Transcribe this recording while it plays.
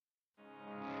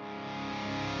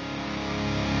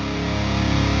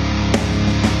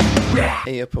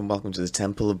Hey up and welcome to the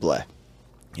Temple of Blair.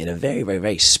 In a very, very,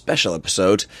 very special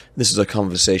episode, this is a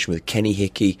conversation with Kenny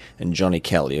Hickey and Johnny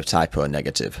Kelly of Type O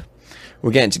Negative.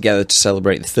 We're getting together to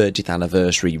celebrate the 30th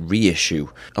anniversary reissue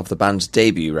of the band's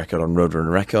debut record on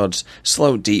Roadrunner Records,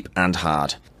 Slow, Deep and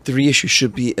Hard. The reissue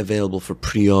should be available for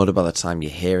pre-order by the time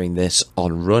you're hearing this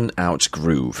on Run Out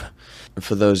Groove. And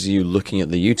for those of you looking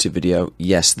at the YouTube video,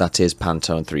 yes, that is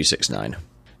Pantone 369.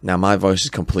 Now my voice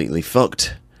is completely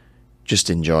fucked.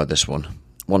 Just enjoy this one.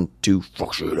 1, 2,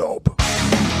 fuck it up.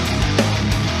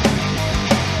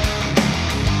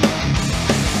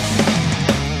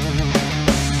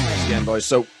 Again, boys.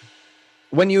 So,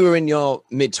 when you were in your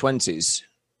mid-20s,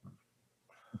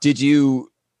 did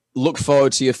you look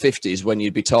forward to your 50s when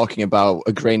you'd be talking about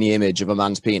a grainy image of a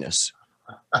man's penis?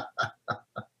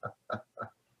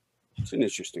 It's an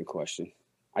interesting question.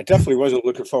 I definitely wasn't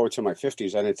looking forward to my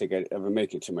 50s. I didn't think I'd ever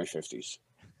make it to my 50s.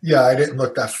 Yeah, I didn't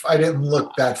look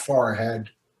that far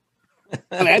ahead.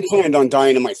 I mean, I planned on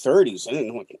dying in my 30s. I don't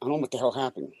know what the hell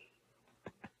happened.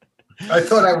 I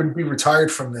thought I would be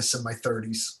retired from this in my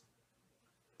 30s.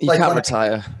 You can't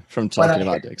retire from talking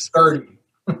about dicks. 30.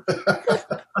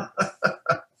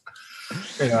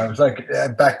 I was like,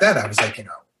 back then, I was like,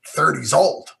 30's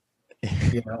old.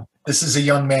 This is a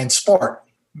young man's sport.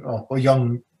 Well,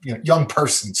 young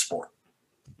person sport.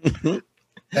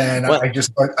 And I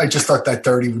just thought that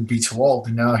 30 would be too old.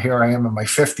 And now here I am in my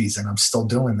 50s and I'm still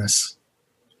doing this.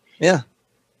 Yeah.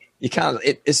 You can't.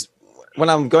 It's when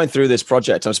I'm going through this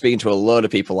project, I'm speaking to a load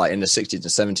of people like in the 60s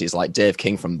and 70s, like Dave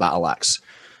King from Battle Axe,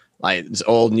 like this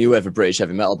old new ever British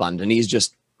heavy metal band. And he's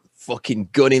just fucking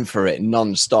gunning for it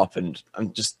non-stop. And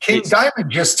I'm just. King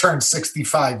Diamond just turned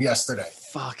 65 yesterday.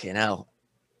 Fucking hell.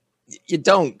 You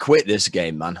don't quit this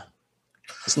game, man.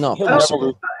 It's not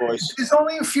possible. There's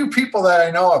only a few people that I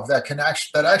know of that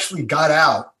actually got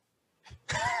out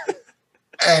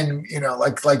and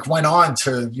like went on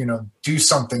to do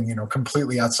something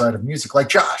completely outside of music, like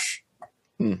Josh.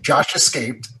 Josh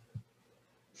escaped,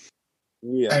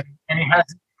 yeah, and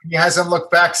he hasn't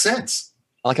looked back since.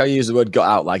 I like how you use the word "got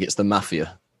out" like it's the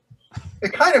mafia.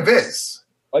 It kind of is.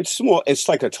 It's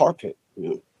like a tar pit,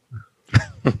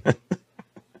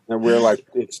 And we're like,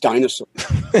 it's dinosaurs.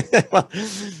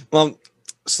 well,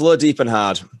 Slow, Deep and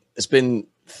Hard. It's been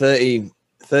 30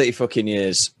 fucking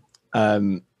years.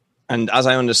 And as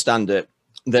I understand it,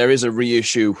 there is a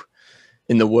reissue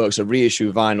in the works, a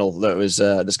reissue vinyl that was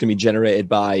that's going to be generated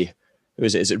by, who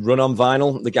is it? Is it Run On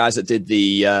Vinyl? The guys that did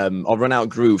the, or Run Out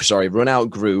Groove, sorry, Run Out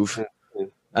Groove.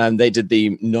 And they did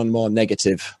the None More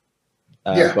Negative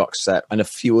box set and a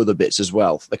few other bits as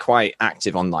well. They're quite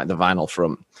active on like the vinyl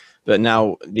front. But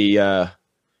now the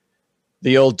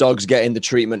old dog's getting the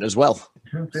treatment as well.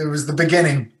 It was the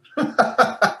beginning.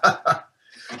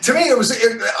 To me,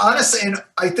 honestly, and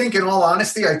I think in all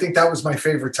honesty, I think that was my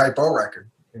favorite Type O record.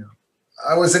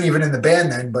 I wasn't even in the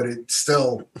band then, but it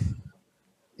still,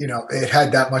 it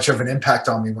had that much of an impact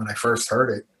on me when I first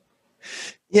heard it.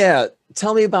 Yeah.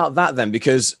 Tell me about that then,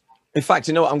 because in fact,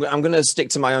 I'm going to stick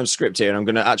to my own script here and I'm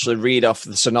going to actually read off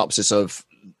the synopsis of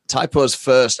Type O's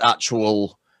first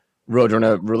actual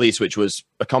Roadrunner release, which was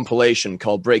a compilation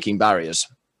called Breaking Barriers.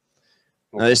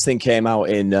 Now, this thing came out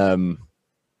in...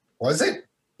 was it?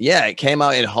 Yeah, it came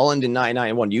out in Holland in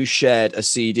 1991. You shared a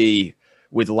CD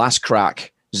with Last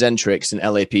Crack, Zentrix, and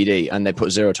LAPD, and they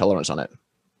put Zero Tolerance on it.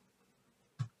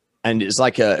 And it's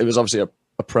like it was obviously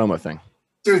a promo thing.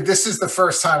 Dude, this is the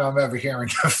first time I'm ever hearing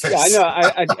of this.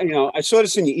 Yeah, I know. I saw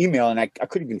this in your email, and I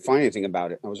couldn't even find anything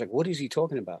about it. I was like, what is he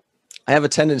talking about? I have a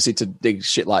tendency to dig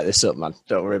shit like this up, man.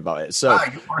 Don't worry about it. So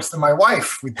you're worse than my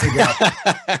wife. We dig out.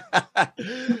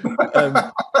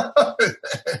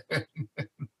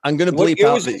 I'm going to bleep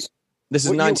out this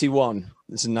is 91.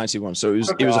 This is 91. So it was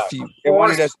a few. They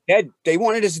wanted us dead. They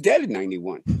wanted us dead in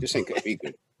 91. This ain't gonna be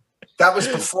good. That was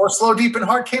before Slow, Deep and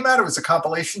Hard came out. It was a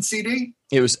compilation CD.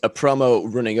 It was a promo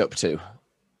running up to.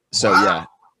 So wow.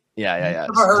 Yeah.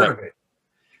 Never heard of it.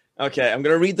 Okay, I'm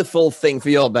going to read the full thing for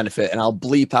your benefit, and I'll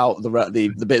bleep out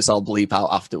the bits I'll bleep out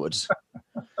afterwards.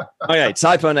 Okay,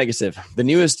 Type O Negative, the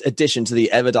newest addition to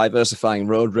the ever-diversifying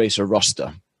road racer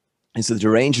roster, is the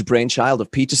deranged brainchild of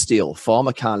Peter Steele,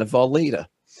 former Carnivore leader.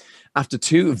 After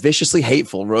two viciously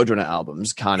hateful Roadrunner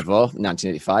albums, Carnivore,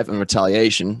 1985, and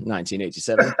Retaliation,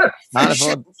 1987,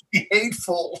 Carnivore...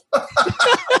 hateful.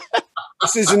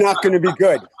 This is not going to be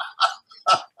good.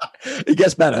 It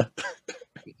gets better.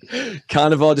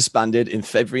 Carnivore disbanded in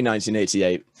February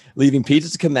 1988, leaving Peter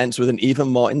to commence with an even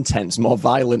more intense, more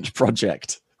violent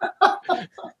project.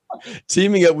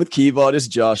 Teaming up with keyboardist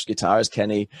Josh, guitarist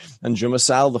Kenny, and drummer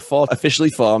Sal, the fourth officially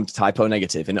formed Type O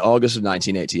Negative in August of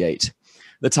 1988.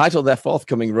 The title of their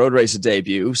forthcoming Road Racer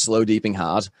debut, Slow Deeping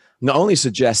Hard, not only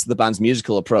suggests the band's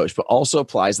musical approach, but also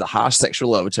applies the harsh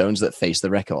sexual overtones that face the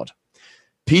record.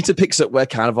 Peter picks up where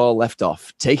Carnivore left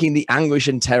off, taking the anguish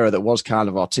and terror that was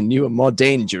Carnivore to new and more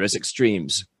dangerous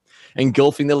extremes,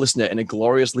 engulfing the listener in a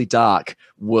gloriously dark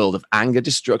world of anger,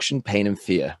 destruction, pain, and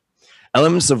fear.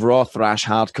 Elements of raw thrash,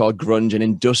 hardcore, grunge, and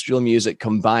industrial music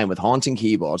combine with haunting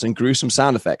keyboards and gruesome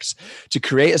sound effects to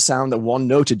create a sound that one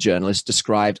noted journalist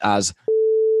described as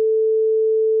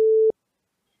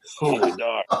Oh my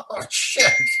God. Oh,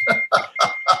 shit.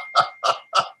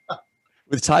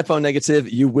 with Type O Negative,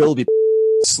 you will be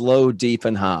slow, deep,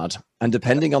 and hard. And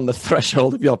depending on the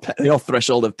threshold of your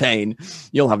threshold of pain,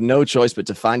 you'll have no choice but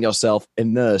to find yourself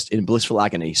immersed in blissful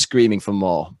agony, screaming for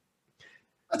more.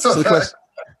 That's okay.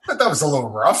 That was a little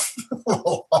rough, a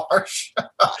little harsh.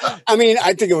 I mean,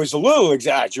 I think it was a little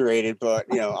exaggerated, but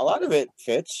a lot of it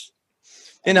fits.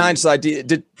 In hindsight,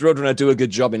 did Roadrunner do a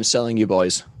good job in selling you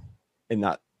boys in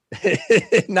that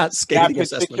in that scathing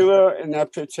assessment? In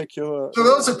that particular. So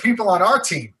those are people on our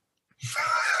team.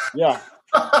 Yeah.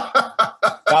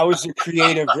 That was the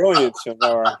creative brilliance of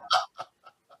our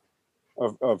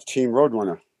of Team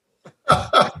Roadrunner.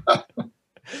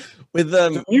 With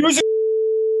music.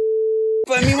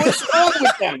 I mean, what's wrong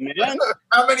with them, man?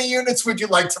 How many units would you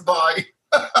like to buy?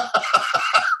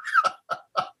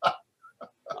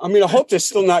 I mean, I hope they're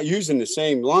still not using the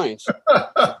same lines for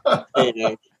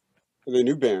the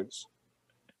new bands.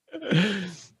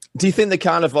 Do you think the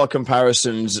Carnivore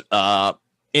comparisons are,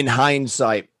 in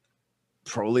hindsight,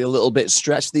 probably a little bit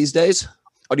stretched these days?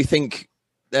 Or do you think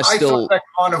they're still... I thought that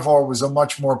Carnivore was a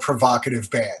much more provocative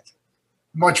band.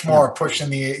 Much more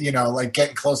pushing the, like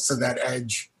getting close to that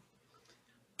edge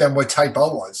than what Type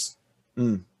O was.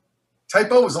 Mm.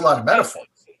 Type O was a lot of metaphors.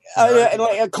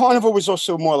 Carnivore was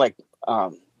also more like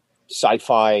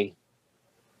sci-fi,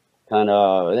 kind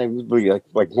of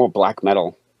like more black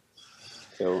metal.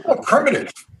 So,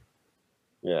 primitive.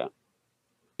 Yeah.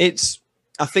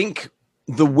 I think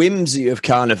the whimsy of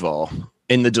Carnivore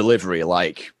in the delivery,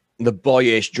 like the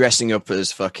boyish dressing up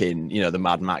as fucking, the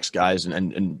Mad Max guys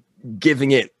and giving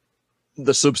it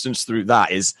the substance through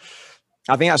that is,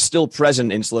 I think that's still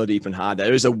present in Slow, Deep and Hard.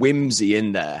 There is a whimsy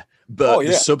in there, but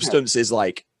the substance is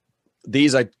like,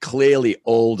 these are clearly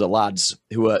older lads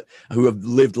who have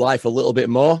lived life a little bit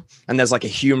more. And there's like a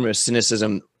humorous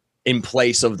cynicism in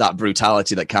place of that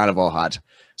brutality that Carnivore had.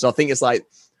 So I think it's like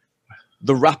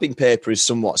the wrapping paper is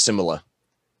somewhat similar.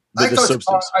 I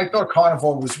thought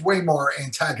Carnivore was way more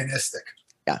antagonistic.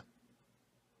 Yeah.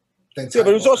 But it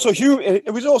was also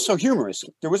humorous.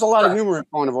 There was a lot of humor in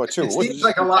Carnivore too. It seems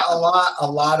like a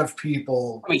lot of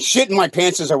people. I mean, shitting my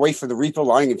pants as I wait for the Reaper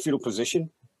lying in fetal position.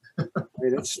 I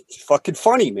mean, it's fucking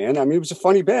funny, man. I mean, it was a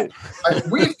funny band.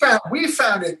 We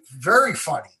found it very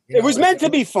funny. It was meant to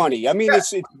be funny. I mean,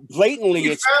 it's blatantly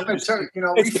it's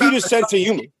Peter's sense of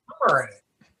humor. In it.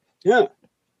 Yeah.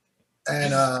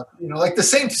 And like the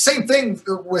same thing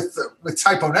with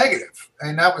Type O Negative,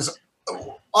 and that was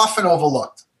often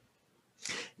overlooked.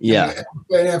 Yeah,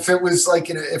 and if it was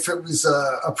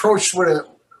approached with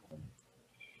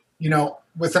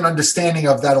with an understanding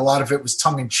of that, a lot of it was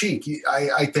tongue in cheek.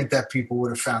 I think that people would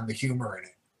have found the humor in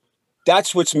it.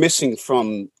 That's what's missing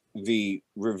from the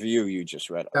review you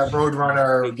just read. That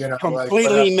Roadrunner,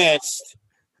 completely missed.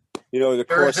 The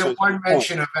course. There isn't one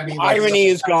mention of any irony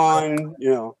is gone.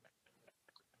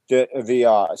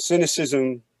 The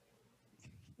cynicism.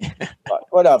 But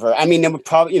whatever. I mean, they would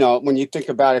probably, when you think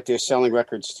about it, they're selling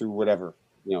records to whatever,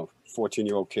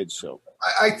 14-year-old kids. So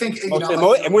I think it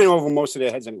went over most of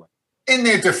their heads anyway. In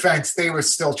their defense, they were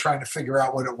still trying to figure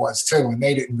out what it was too, and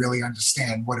they didn't really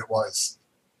understand what it was.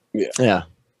 Yeah.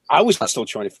 I was still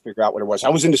trying to figure out what it was. I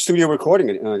was in the studio recording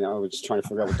it, and I was trying to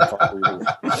figure out what the fuck we were doing.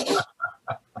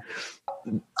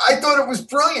 I thought it was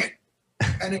brilliant.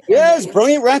 It's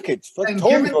brilliant records. And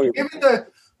given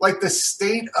the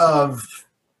state of,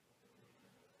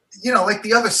 like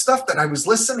the other stuff that I was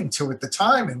listening to at the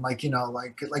time, and like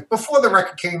before the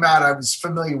record came out, I was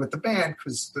familiar with the band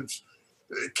because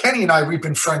Kenny and we've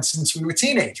been friends since we were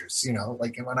teenagers.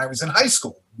 Like when I was in high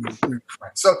school, we were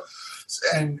friends.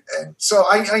 So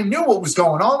I knew what was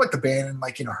going on with the band, and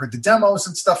heard the demos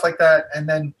and stuff like that, and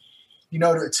then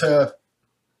to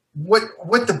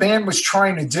what the band was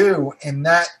trying to do in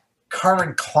that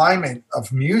current climate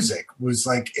of music was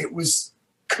it was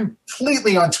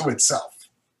completely unto itself.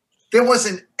 There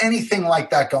wasn't anything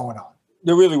like that going on.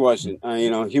 There really wasn't.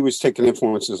 He was taking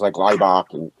influences like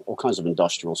Laibach and all kinds of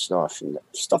industrial stuff and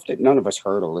stuff that none of us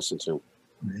heard or listened to.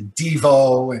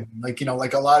 Devo and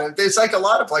there's a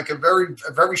lot of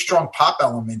a very strong pop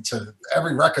element to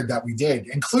every record that we did,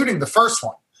 including the first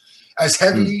one. as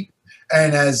heavy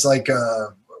and as like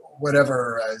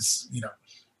whatever, as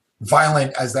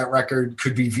violent as that record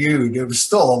could be viewed, it was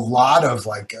still a lot of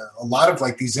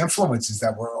these influences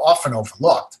that were often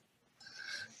overlooked.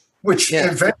 Which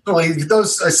eventually,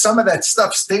 some of that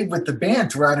stuff stayed with the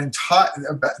band throughout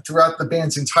the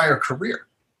band's entire career.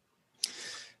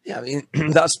 Yeah, I mean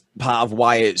that's part of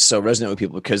why it's so resonant with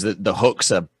people, because the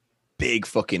hooks are big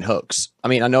fucking hooks. I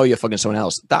mean, I know you're fucking someone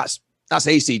else. That's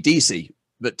AC/DC,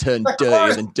 but turned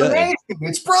dirtier than dirty.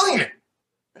 It's brilliant.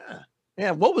 Yeah.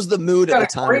 What was the mood at the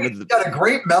time? Got a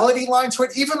great melody line to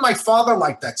it. Even my father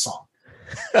liked that song.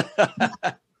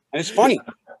 And it's funny.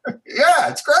 Yeah,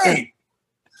 it's great.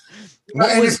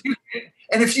 I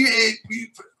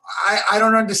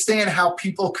don't understand how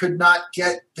people could not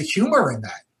get the humor in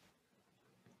that.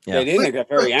 Yeah, they didn't. They got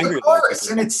very angry. The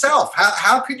chorus in itself.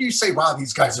 How could you say, "Wow,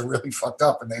 these guys are really fucked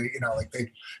up," and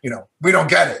we don't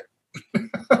get it.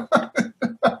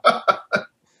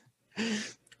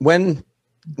 When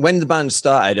the band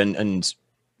started and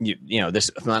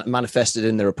this manifested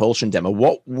in the Repulsion demo,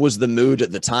 what was the mood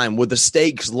at the time? Were the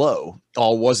stakes low,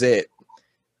 or was it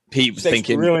Pete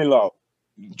thinking really low?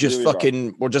 Just really fucking,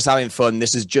 low. We're just having fun.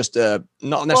 This is just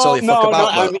not necessarily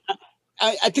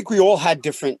I think we all had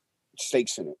different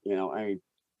stakes in it. I mean,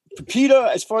 for Peter,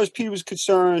 as far as Peter was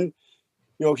concerned,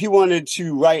 he wanted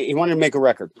to write. He wanted to make a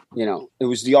record. It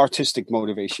was the artistic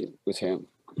motivation with him.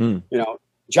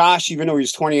 Josh, even though he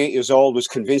was 28 years old, was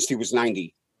convinced he was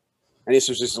 90, and this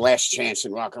was his last chance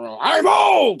in rock and roll. I'm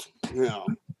old.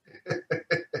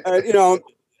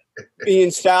 Me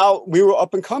and Sal, we were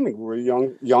up and coming. We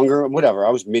were younger, whatever. I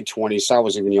was mid-20s. Sal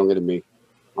was even younger than me.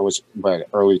 I was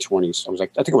early 20s. I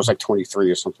think it was like 23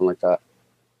 or something like that.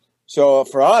 So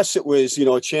for us, it was,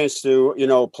 a chance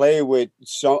to, play with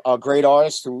a great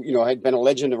artist who, had been a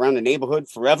legend around the neighborhood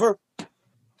forever.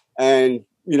 And,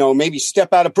 maybe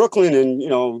step out of Brooklyn and,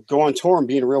 go on tour and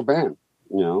be in a real band,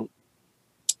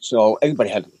 So everybody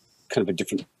had kind of a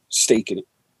different stake in it.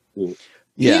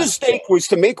 Yeah. Peter's stake was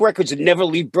to make records and never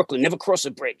leave Brooklyn, never cross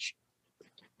a bridge.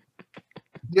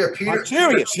 Yeah, Peter. I'm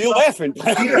serious. You're laughing.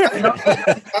 Peter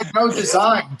had no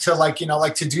design to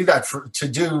to do that to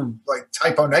do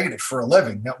Type O Negative for a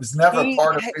living. That was never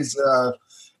part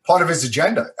of his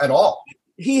agenda at all.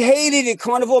 He hated it.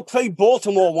 Carnival played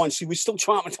Baltimore once. He was still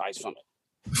traumatized from it.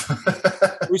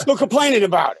 He was still complaining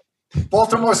about it.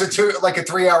 Baltimore's a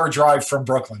 3-hour drive from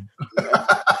Brooklyn.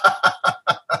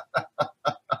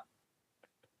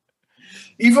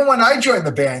 Even when I joined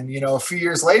the band, a few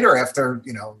years later after,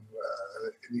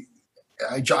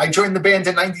 I joined the band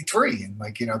in '93,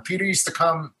 and Peter used to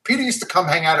come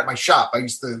hang out at my shop. I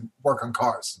used to work on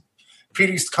cars.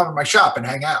 Peter used to come to my shop and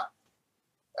hang out.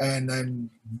 And then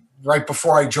right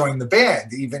before I joined the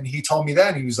band, even he told me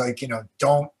then, he was like,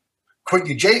 don't quit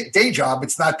your day job.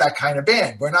 It's not that kind of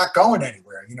band. We're not going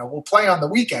anywhere. We'll play on the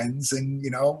weekends and,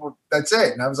 that's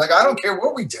it. And I was like, I don't care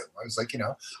what we do. I was like,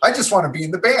 I just want to be in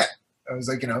the band. I was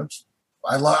like,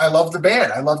 I love the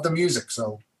band. I love the music.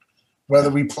 So whether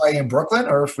we play in Brooklyn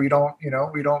or if we don't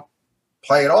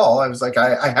play at all, I was like,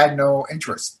 I had no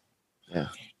interest. Yeah.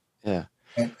 Yeah.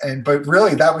 But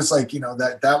really that was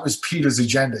that was Peter's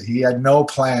agenda. He had no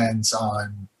plans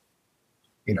on,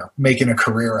 making a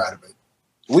career out of it.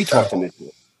 We talked him into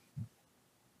it.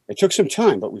 It took some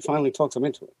time, but we finally talked him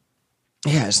into it.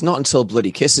 Yeah. It's not until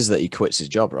Bloody Kisses that he quits his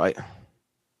job, right?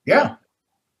 Yeah.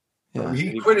 Yeah.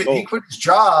 He quit his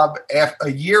job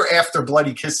a year after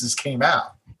Bloody Kisses came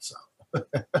out. So,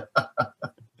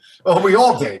 well, we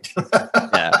all did.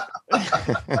 Yeah.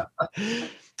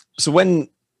 So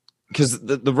because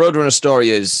the Roadrunner story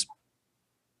is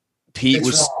Pete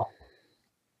was wrong.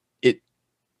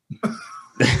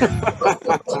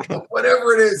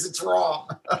 Whatever it is, it's wrong.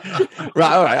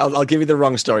 Right. All right. I'll give you the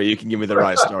wrong story. You can give me the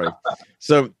right story.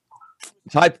 So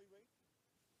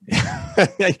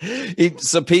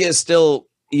so Peter's still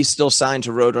signed to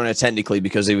Roadrunner technically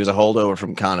because he was a holdover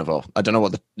from Carnival. I don't know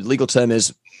what the legal term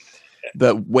is,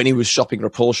 but when he was shopping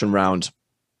Repulsion round,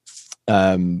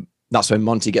 that's when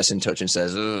Monty gets in touch and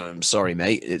says, "I'm sorry,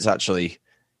 mate. It's actually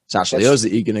us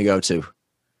that you're going to go to."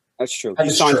 That's true.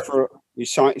 He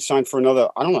signed for another.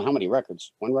 I don't know how many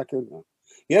records. One record. No.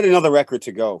 He had another record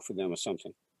to go for them or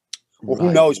something. Well,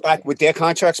 who knows? Back with their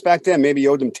contracts back then, maybe he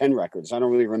owed them 10 records. I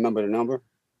don't really remember the number.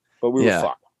 But we were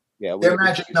fucked. Yeah, their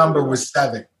magic number was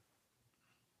 7.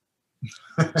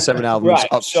 7 albums,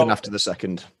 option after the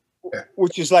second.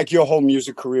 Which is like your whole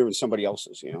music career and somebody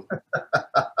else's,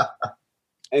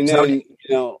 And then,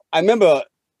 I remember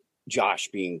Josh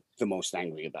being the most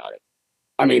angry about it.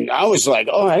 I mean, I was like,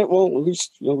 all right, well, at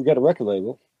least, we got a record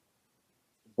label.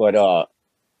 But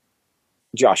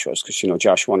Josh was, because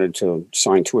Josh wanted to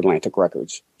sign to Atlantic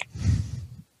Records,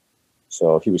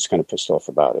 so he was kind of pissed off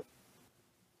about it.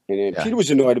 And then Peter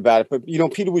was annoyed about it, but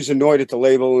Peter was annoyed at the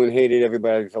label and hated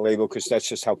everybody at the label because that's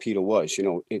just how Peter was.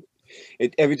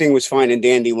 Everything was fine and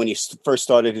dandy when he first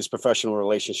started his professional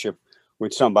relationship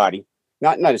with somebody,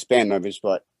 not his band members,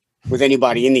 but with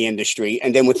anybody in the industry.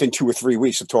 And then within 2 or 3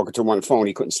 weeks of talking to him on the phone,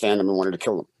 he couldn't stand him and wanted to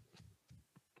kill him.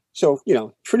 So,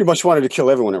 pretty much wanted to kill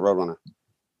everyone at Roadrunner.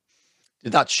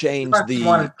 Did that change He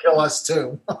wanted to kill us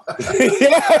too.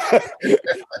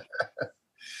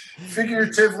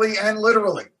 Figuratively and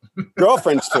literally.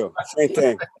 Girlfriends too. Same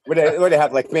thing. Would they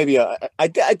have like maybe I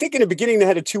think in the beginning they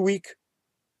had a 2-week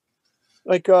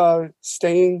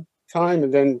staying time,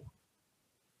 and then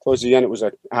towards the end it was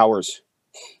like hours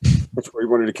before he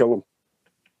wanted to kill him.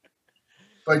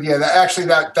 But yeah, that's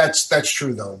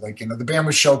true though. The band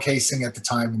was showcasing at the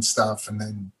time and stuff, and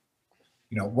then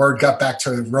word got back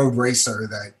to Road Racer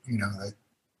that that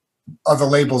other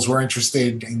labels were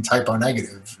interested in Type O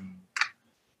Negative. And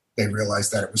they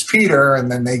realized that it was Peter,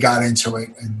 and then they got into it,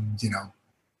 and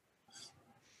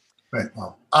but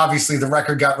obviously the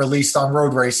record got released on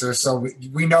Road Racer, so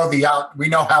we know how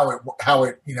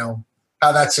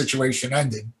that situation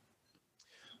ended.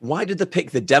 Why did they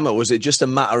pick the demo? Was it just a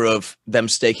matter of them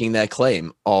staking their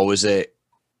claim, or is it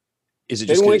just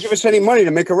they didn't want to give us any money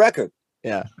to make a record?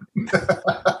 Yeah.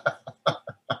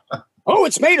 Oh,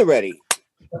 it's made already.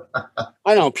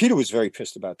 I know Peter was very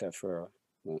pissed about that for.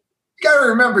 You got to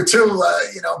remember too,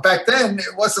 back then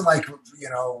it wasn't like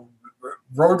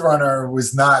Roadrunner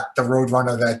was not the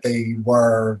Roadrunner that they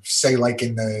were, say, like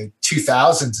in the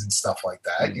 2000s and stuff like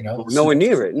that. Nowhere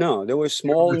near it. No, there was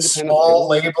small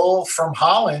label from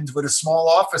Holland with a small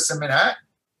office in Manhattan,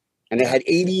 and it had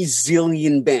 80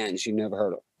 zillion bands you never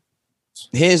heard of.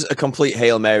 Here's a complete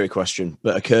Hail Mary question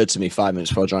that occurred to me 5 minutes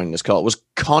before joining this call. Was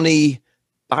Connie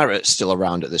Barrett still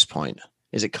around at this point?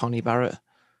 Is it Connie Barrett?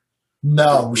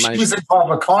 No, she was involved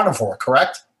with Carnivore,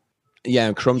 correct? Yeah,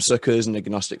 and Crumbsuckers and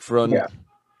Agnostic Front. Yeah.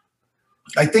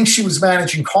 I think she was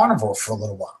managing Carnivore for a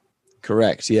little while.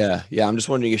 Correct, yeah. Yeah, I'm just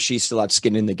wondering if she still had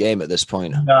skin in the game at this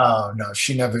point. No,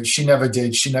 she never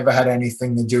did. She never had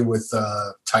anything to do with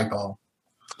Type O.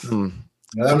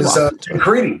 That was Ken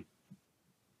Creedy.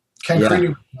 Ken Creedy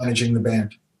was managing the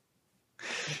band.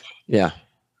 Yeah.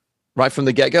 Right from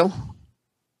the get-go?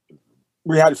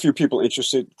 We had a few people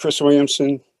interested. Chris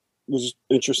Williamson was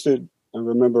interested. I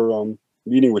remember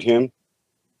meeting with him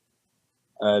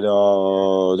at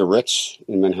the Ritz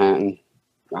in Manhattan.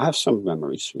 I have some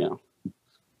memories,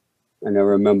 And I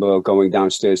remember going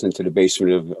downstairs into the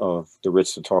basement of the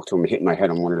Ritz to talk to him and hitting my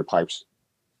head on one of the pipes.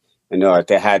 And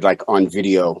they had on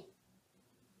video,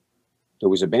 there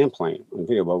was a band playing on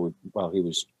video while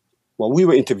we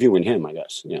were interviewing him, I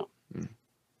guess,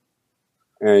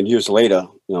 And years later,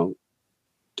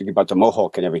 thinking about the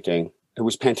Mohawk and everything, it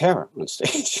was Pantera on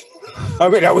stage. I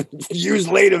mean, I would years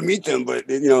later meet them, but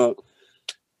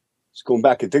just going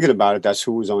back and thinking about it, that's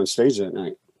who was on stage that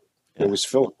night. Yeah. It was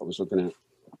Philip I was looking at.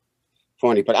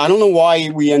 Funny, but I don't know why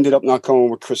we ended up not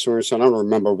going with Chris Williamson. I don't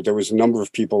remember, but there was a number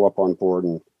of people up on board,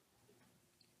 and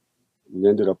we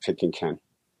ended up picking Ken.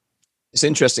 It's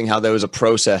interesting how there was a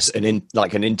process, an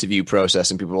interview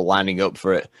process, and people were lining up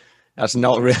for it. That's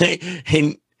not really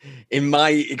in my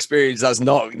experience. That's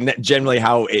not generally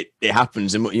how it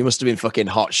happens. And you must have been fucking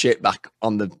hot shit back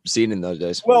on the scene in those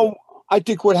days. Well, I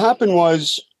think what happened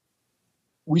was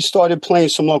we started playing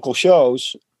some local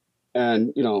shows,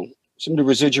 and some of the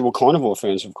residual Carnivore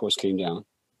fans, of course, came down,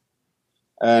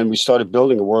 and we started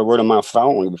building a word of mouth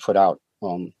following. We put out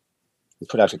a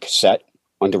cassette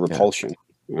under Repulsion,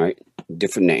 right?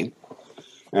 Different name.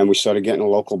 And we started getting a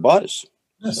local buzz.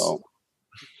 Yes. So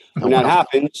when that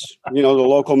happens, the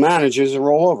local managers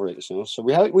are all over it. So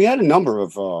we had a number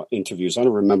of interviews. I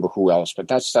don't remember who else, but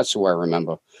that's who I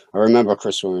remember. I remember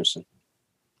Chris Williamson.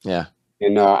 Yeah.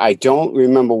 And I don't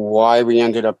remember why we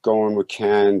ended up going with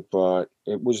Ken, but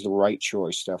it was the right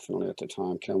choice, definitely, at the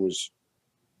time. Ken was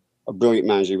a brilliant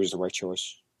manager. He was the right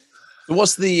choice.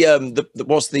 What's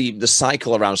the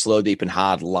cycle around Slow, Deep, and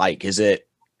Hard like? Is it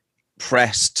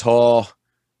press, tour,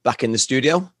 back in the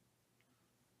studio?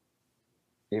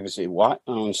 You ever say what?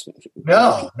 No,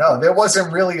 there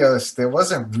wasn't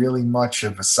really much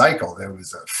of a cycle. There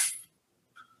was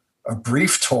a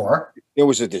brief tour. It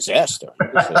was a disaster.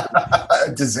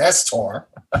 A disaster.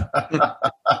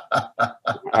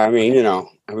 I mean,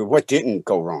 what didn't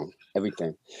go wrong?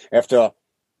 Everything. After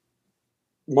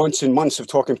months and months of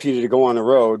talking Peter to go on the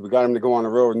road, we got him to go on the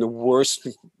road, and the worst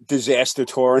disaster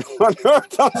tour on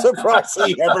earth. I'm surprised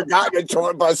he ever got a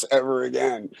tour bus ever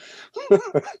again.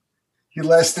 He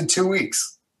lasted 2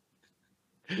 weeks.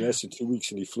 He lasted 2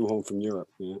 weeks and he flew home from Europe.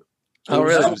 Yeah. Oh,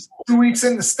 really? 2 weeks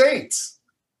in the States.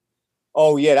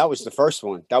 Oh, yeah, that was the first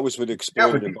one. That was with Yeah,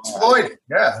 Exploited. with Exploited.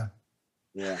 Yeah.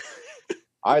 Yeah.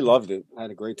 I loved it. I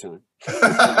had a great time. He's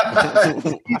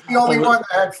the only one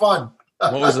that had fun.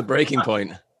 What was the breaking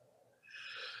point?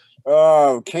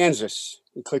 Oh, Kansas.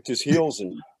 He clicked his heels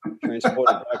and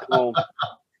transported back home.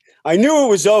 I knew it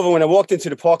was over when I walked into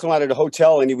the parking lot of the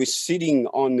hotel and he was sitting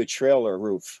on the trailer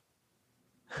roof,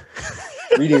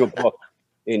 reading a book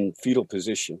in fetal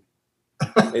position.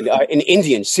 In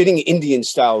Indian, sitting Indian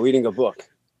style, reading a book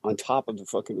on top of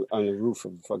on the roof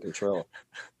of the fucking trailer.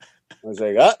 I was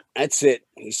like, oh, that's it.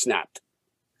 He snapped.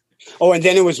 Oh, and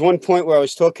then there was one point where I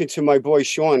was talking to my boy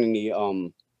Sean in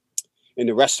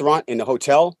the restaurant, in the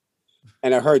hotel,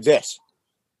 and I heard this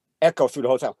echo through the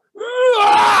hotel.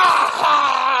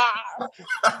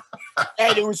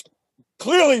 And it was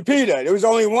clearly Peter. There was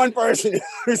only one person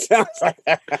who sounds like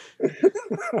that.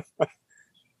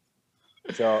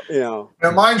 So,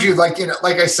 Now, mind you, like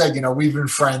I said, we've been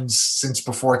friends since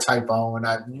before Typo, and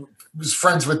I was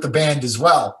friends with the band as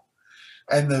well.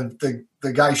 And the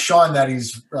guy Sean that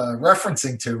he's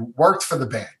referencing to worked for the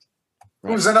band.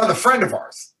 Right. He was another friend of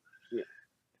ours. Yeah.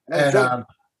 And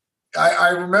I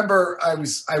remember I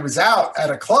was out at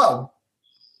a club,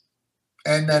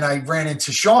 and then I ran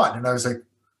into Sean, and I was like,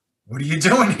 "What are you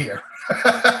doing here?"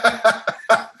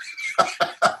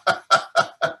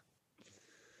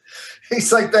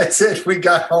 He's like, "That's it. We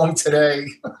got home today."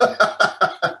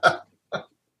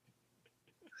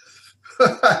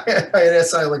 I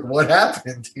asked, like, "What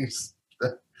happened?"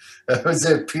 That was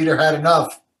it. Peter had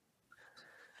enough.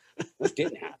 What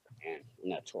didn't happen, man, on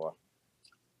that tour?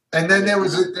 And then there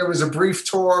was a brief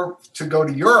tour to go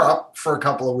to Europe for a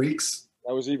couple of weeks.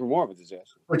 That was even more of a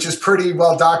disaster. Which is pretty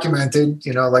well documented,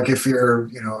 like if you're,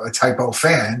 a Typo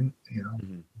fan,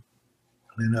 Mm-hmm.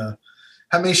 And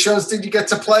how many shows did you get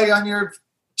to play on your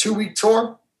 2-week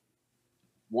tour?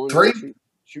 3?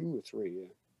 2 or 3, yeah.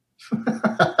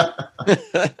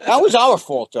 That was our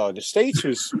fault, though. The States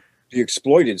was the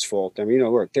Exploited's fault. I mean,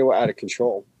 they were out of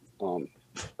control.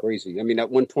 Crazy. I mean, at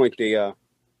one point they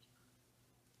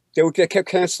kept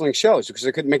canceling shows because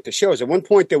they couldn't make the shows. At one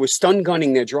point, they were stun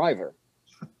gunning their driver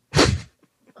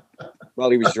while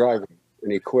he was driving,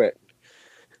 and he quit.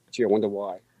 Gee, I wonder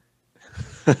why.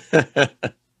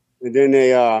 And then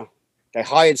they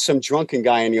hired some drunken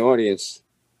guy in the audience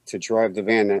to drive the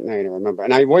van that night. I remember,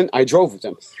 and I drove with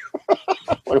them.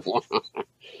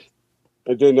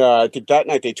 And then I think that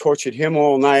night they tortured him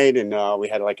all night, and we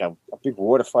had like a big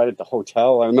water fight at the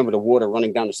hotel. I remember the water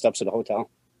running down the steps of the hotel.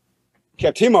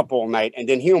 Kept him up all night, and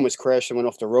then he almost crashed and went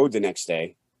off the road the next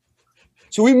day.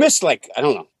 So we missed 4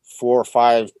 or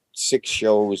 5, 6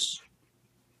 shows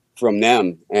from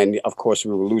them, and of course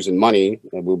we were losing money,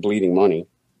 and we were bleeding money.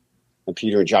 And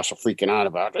Peter and Josh were freaking out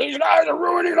about, these guys are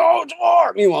ruining the whole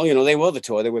tour. Meanwhile, they were the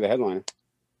tour; they were the headliner.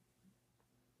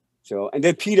 So, and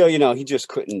then Peter, he just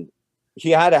couldn't. He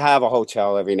had to have a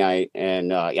hotel every night,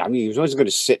 and he was always going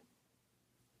to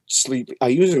sleep.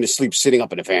 He was going to sleep sitting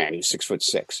up in a van. He was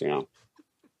 6'6",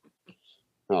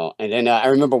 Oh, and then I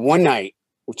remember one night,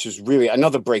 which is really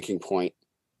another breaking point,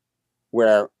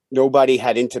 where nobody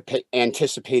had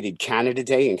anticipated Canada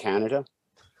Day in Canada.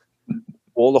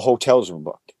 All the hotels were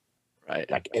booked, right?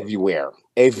 Like everywhere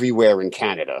in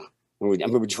Canada. I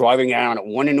remember driving down at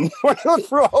 1 a.m.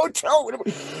 for a hotel.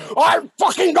 I'm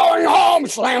fucking going home,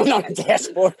 slamming on the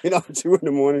dashboard, 2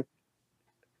 a.m.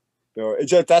 So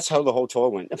that's how the whole tour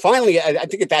went. And finally, I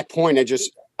think at that point,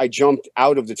 I jumped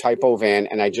out of the Typo van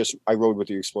and I rode with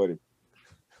the Exploited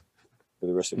for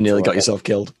the rest of the Nearly tour. got yourself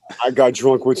killed. I got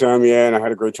drunk with them, and I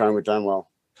had a great time with them. Well,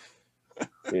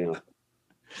 they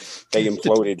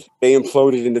imploded. They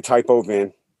imploded in the Typo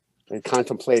van. They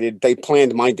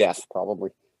planned my death, probably.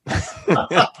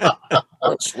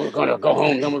 We're going to go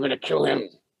home, then we're going to kill him.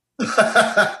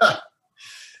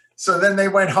 So then they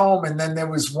went home, and then there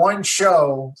was one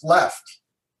show left.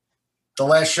 The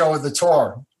last show of the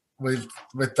tour with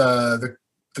the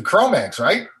Cro-Mags,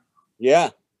 right? Yeah.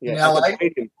 In LA?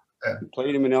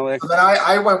 Played him in LA. So then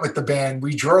I went with the band.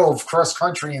 We drove cross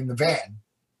country in the van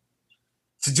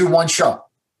to do one show.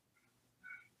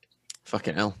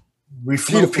 Fucking hell. We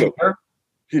flew Peter.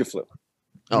 Peter flew.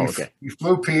 Oh, okay. We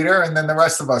flew Peter, and then the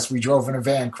rest of us, we drove in a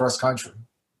van cross country.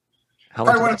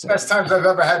 Probably one of the best times I've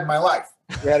ever had in my life.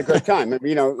 We had a great time. I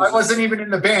wasn't even in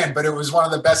the band, but it was one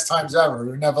of the best times ever.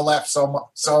 We never laughed so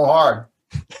hard.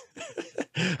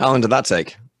 How long did that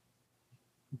take?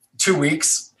 2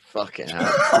 weeks. Fucking hell.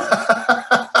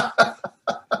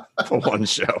 For one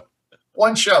show.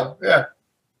 One show, yeah.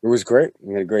 It was great.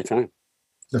 We had a great time.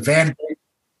 The van,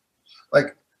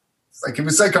 Like it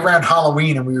was like around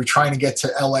Halloween, and we were trying to get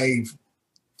to LA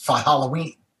for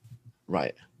Halloween.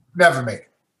 Right. Never made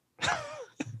it.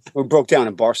 We broke down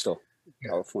in Barstow,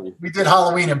 California. We did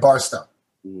Halloween in Barstow.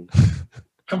 Mm.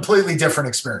 Completely different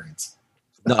experience.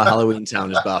 Not a Halloween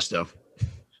town as Barstow.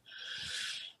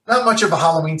 Not much of a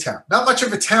Halloween town. Not much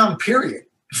of a town, period.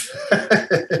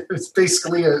 It's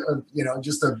basically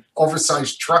just an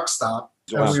oversized truck stop.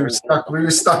 And we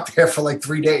were stuck there for like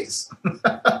 3 days.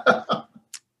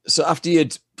 So after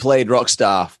you'd played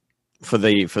Rockstar for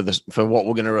what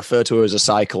we're going to refer to as a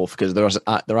cycle, because there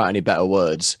aren't any better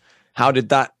words, how did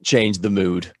that change the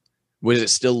mood? Was it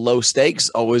still low stakes,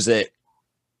 or did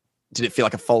it feel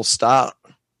like a false start?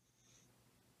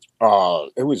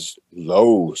 It was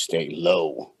low,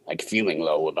 like feeling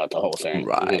low about the whole thing.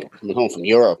 Right. Coming home from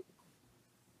Europe,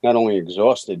 not only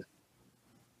exhausted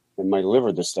and my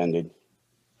liver distended,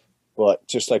 but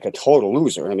just like a total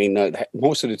loser. I mean,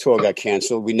 most of the tour got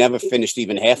canceled. We never finished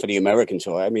even half of the American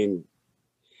tour. I mean,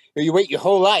 you wait your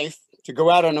whole life to go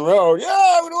out on the road.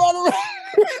 Yeah, we go on the road.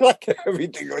 Like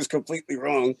everything was completely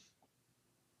wrong.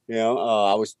 You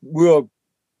know,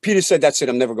 Peter said, that's it.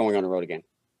 I'm never going on the road again.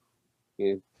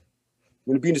 Yeah. I'm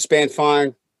going to be in this band,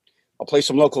 fine. I'll play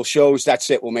some local shows.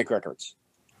 That's it. We'll make records.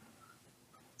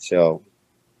 So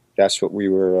that's what we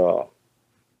were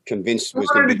convinced was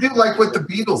going to do, like what the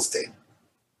Beatles did.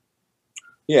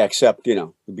 Yeah, except,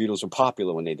 the Beatles were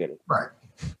popular when they did it. Right.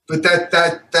 But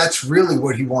that's really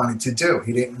what he wanted to do.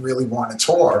 He didn't really want to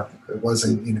tour. It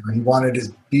wasn't, he wanted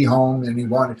to be home, and he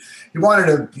wanted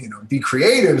to, be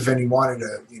creative, and he wanted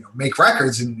to, make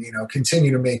records and,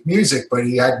 continue to make music, but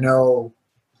he had no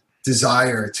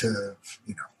desire to,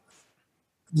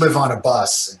 live on a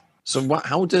bus. So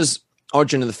how does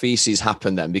Origin of the Feces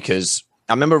happen then? Because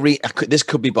I remember this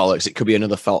could be bollocks. It could be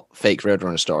another fake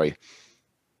Roadrunner story.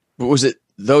 But was it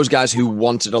those guys who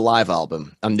wanted a live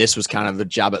album, and this was kind of the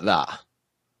jab at that?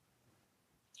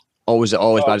 Or was it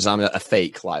always by design a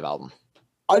fake live album?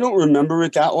 I don't remember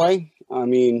it that way. I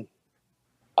mean,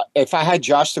 if I had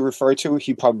Josh to refer to,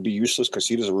 he'd probably be useless because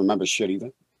he doesn't remember shit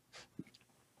either.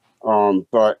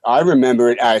 But I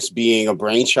remember it as being a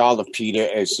brainchild of Peter.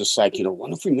 It's just like,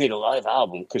 what if we made a live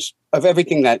album? Because of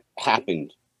everything that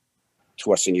happened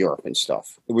to us in Europe and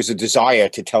stuff. It was a desire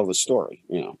to tell the story,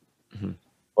 Mm-hmm.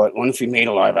 But what if we made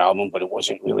a live album, but it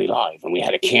wasn't really live, and we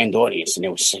had a canned audience, and they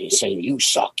were saying, you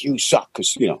suck,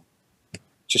 because,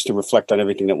 just to reflect on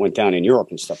everything that went down in Europe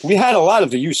and stuff. We had a lot of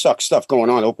the You Suck stuff going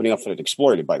on, opening up for the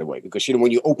Exploited, by the way, because,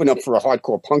 when you open up for a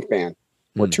hardcore punk band,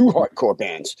 or two hardcore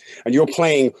bands, and you're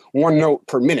playing one note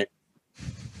per minute,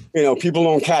 people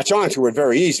don't catch on to it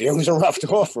very easy. It was a rough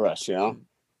tour for us,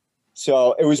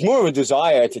 So it was more of a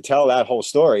desire to tell that whole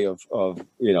story of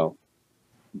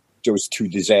those two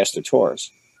disaster tours.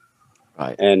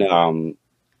 Right. And,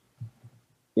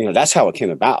 that's how it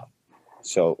came about.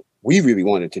 So we really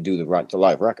wanted to do the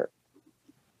live record.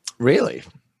 Really?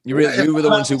 You were the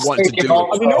ones who wanted to do it.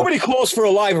 I mean, nobody calls for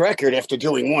a live record after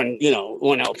doing one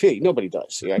LP. Nobody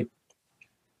does, right?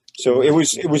 So it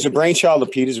was a brainchild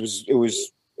of Peter's. It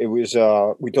was we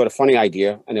thought a funny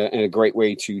idea and a great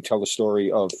way to tell the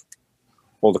story of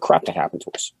all the crap that happened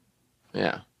to us.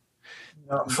 Yeah.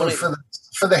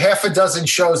 For the half a dozen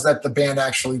shows that the band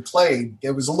actually played,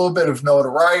 there was a little bit of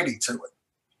notoriety to it.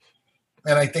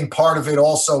 And I think part of it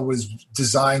also was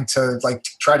designed to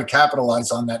try to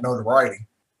capitalize on that notoriety.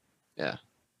 Yeah.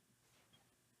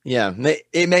 Yeah.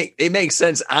 It makes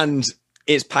sense. And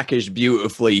it's packaged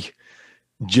beautifully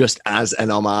just as an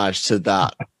homage to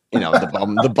that,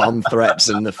 the bomb threats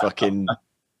and the fucking,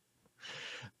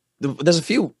 there's a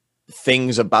few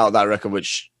things about that record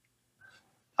which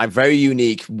are very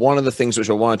unique. One of the things which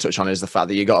I want to touch on is the fact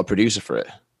that you got a producer for it.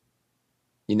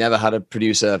 You never had a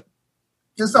producer.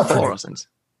 There's no producer.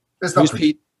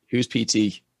 Who's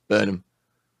PT Burnham?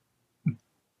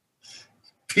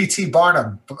 PT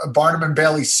Barnum and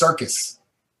Bailey Circus.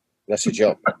 That's a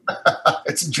joke.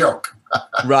 It's a joke.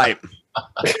 Right.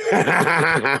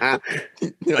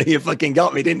 You fucking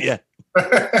got me, didn't you?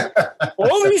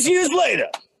 All these years later.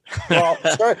 Well,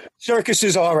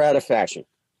 circuses are out of fashion.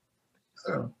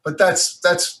 But that's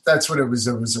what it was.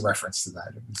 It was a reference to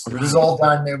that. It was all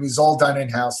done. It was all done in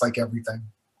house, like everything.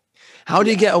 How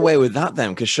do you get away with that then?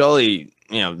 Because surely,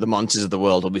 the Montes of the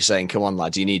world will be saying, "Come on,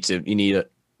 lads, you need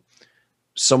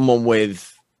someone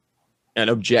with an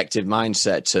objective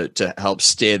mindset to help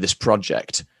steer this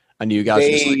project." And you guys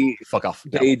just fuck off.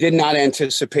 They did not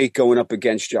anticipate going up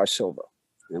against Josh Silva.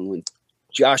 And when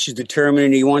Josh is determined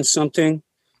and he wants something,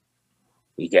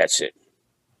 he gets it.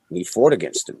 And he fought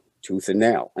against him, tooth and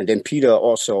nail. And then Peter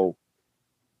also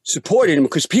supported him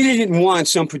because Peter didn't want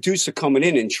some producer coming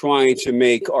in and trying to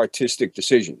make artistic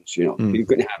decisions. You know, he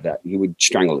couldn't have that. He would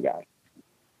strangle the guy.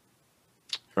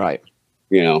 Right.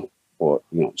 You know, or,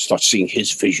 you know, start seeing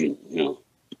his vision, you know.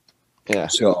 Yeah.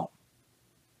 So,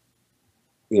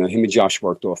 you know, him and Josh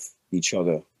worked off each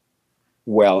other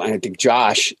well. And I think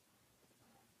Josh,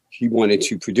 he wanted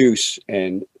to produce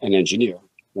and engineer.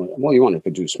 Well, he wanted to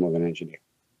produce more than engineer.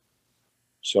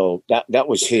 So that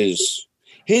was his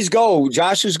goal.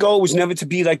 Josh's goal was never to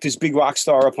be like this big rock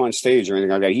star up on stage or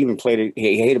anything like that. He even played it.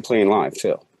 He hated playing live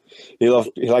too. He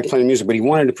liked playing music, but he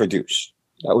wanted to produce.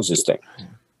 That was his thing.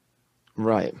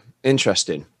 Right.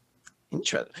 Interesting.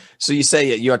 So you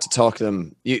say you had to talk to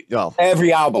them.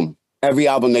 Every album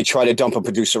they tried to dump a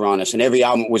producer on us, and every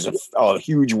album was a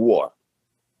huge war.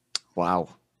 Wow.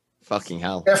 Fucking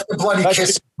hell. After Bloody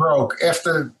Kisses broke,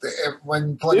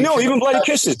 when Bloody even Bloody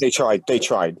Kisses, they tried.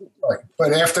 Right.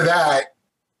 But after that,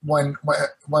 when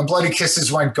Bloody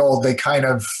Kisses went gold, they kind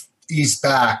of eased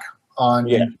back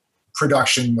on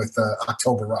production with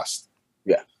October Rust.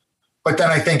 Yeah. But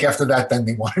then I think after that, then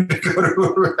they wanted to go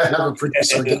to have a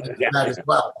producer get that as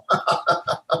well.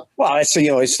 Well, it's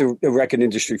the record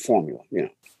industry formula, you know.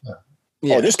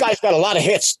 Yeah. Oh, this guy's got a lot of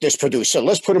hits, this producer.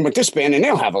 Let's put him with this band and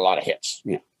they'll have a lot of hits.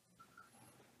 Yeah.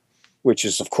 Which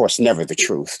is, of course, never the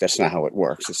truth. That's not how it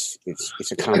works. It's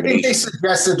a combination. I think they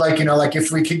suggested, like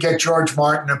if we could get George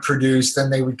Martin to produce,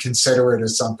 then they would consider it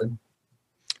as something.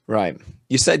 Right.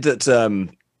 You said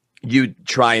that you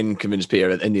try and convince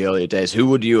Peter in the earlier days. Who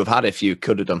would you have had if you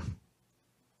could have done?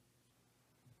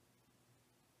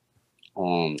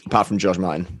 Apart from George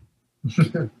Martin.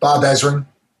 Bob Ezrin.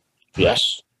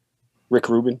 Yes. Rick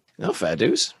Rubin. No, fair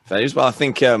dues. Well, I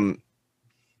think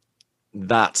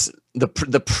that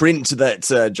the print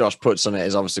that Josh puts on it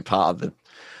is obviously part of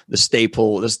the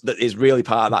staple. That is really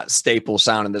part of that staple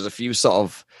sound. And there's a few sort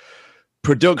of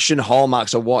production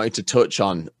hallmarks I wanted to touch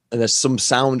on. And there's some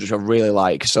sounds which I really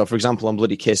like. So, for example, on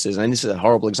Bloody Kisses, and this is a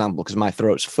horrible example because my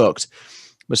throat's fucked,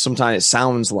 but sometimes it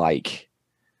sounds like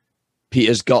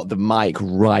Peter's got the mic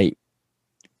right.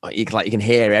 You can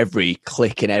hear every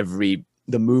click and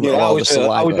the movement of all the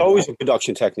saliva. I was always a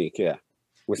production technique,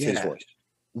 with his voice.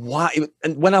 Why?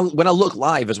 And when I look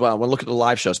live as well, when I look at the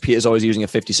live shows, Peter's always using a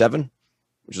 57,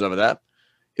 which is over there.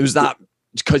 It was that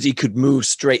because he could move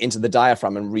straight into the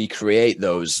diaphragm and recreate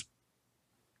those.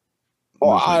 Oh,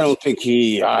 I don't think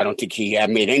he had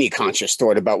made any conscious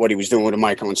thought about what he was doing with a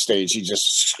mic on stage. He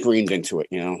just screamed into it,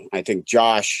 you know. I think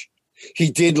Josh, he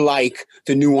did like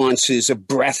the nuances of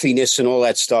breathiness and all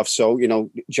that stuff. So, you know,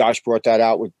 Josh brought that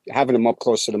out with having him up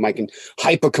close to the mic and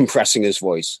hyper compressing his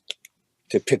voice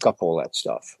to pick up all that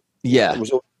stuff. Yeah. It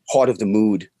was part of the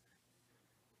mood.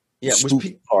 Yeah, it was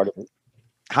part of it.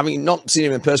 Having not seen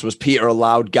him in person, was Peter a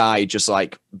loud guy just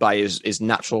like by his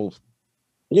natural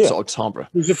sort of timbre?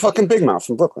 He was a fucking big mouth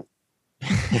from Brooklyn.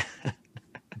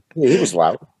 He was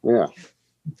loud. Yeah.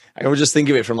 I would just think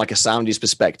of it from like a soundies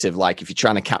perspective. Like if you're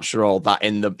trying to capture all that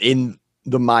in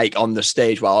the mic on the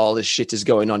stage while all this shit is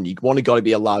going on, you got to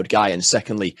be a loud guy. And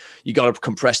secondly, you got to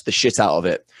compress the shit out of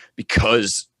it,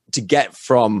 because to get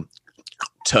from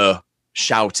to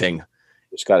shouting,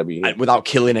 it's got to be without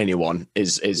killing anyone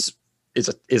is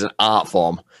an art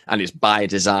form, and it's by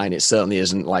design. It certainly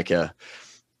isn't like a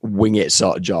wing it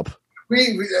sort of job.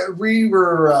 We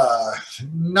were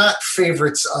not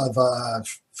favorites of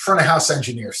front of house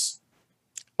engineers.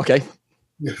 Okay,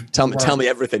 tell me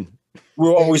everything. We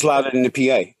were always louder than the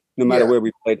PA, no matter where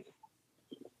we played.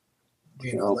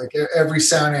 You know, like every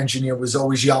sound engineer was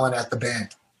always yelling at the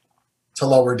band to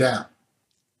lower down.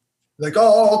 Like,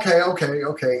 oh,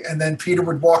 okay. And then Peter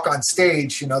would walk on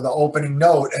stage, you know, the opening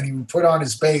note, and he would put on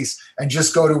his bass and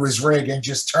just go to his rig and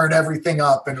just turn everything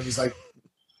up. And it was like,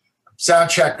 sound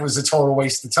check was a total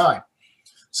waste of time.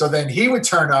 So then he would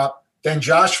turn up. Then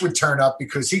Josh would turn up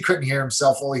because he couldn't hear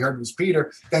himself. All he heard was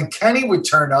Peter. Then Kenny would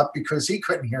turn up because he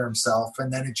couldn't hear himself.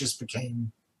 And then it just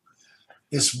became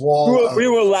this wall. We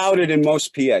were louder than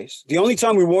most PAs. The only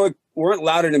time we weren't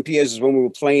louder than PAs is when we were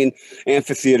playing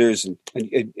amphitheaters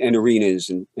and arenas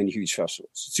and huge festivals.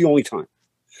 It's the only time.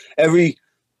 Every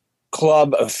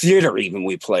club, a theater even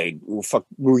we played, we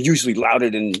were usually louder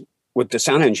than what the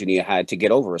sound engineer had to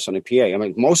get over us on a PA. I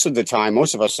mean, most of the time,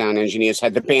 most of us sound engineers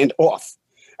had the band off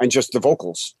and just the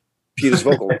vocals, Peter's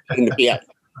vocal in the PA.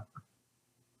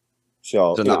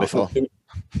 So done that before.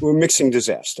 We're mixing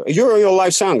disaster. You're a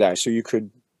live sound guy, so you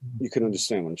could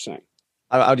understand what I'm saying.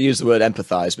 I'd use the word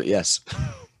empathize, but yes.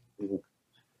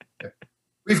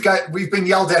 We've been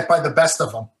yelled at by the best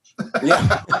of them.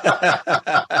 Yeah.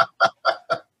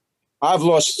 I've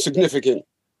lost significant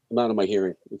amount of my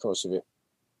hearing because of it.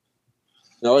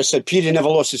 No, I said Peter never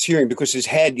lost his hearing because his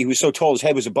head, he was so tall, his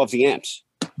head was above the amps.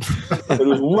 It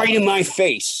was right in my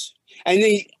face. And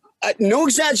then, no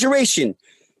exaggeration,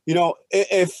 you know,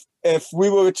 if we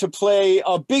were to play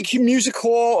a big music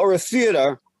hall or a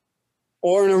theater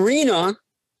or an arena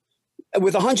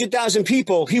with 100,000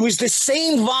 people, he was the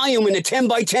same volume in a 10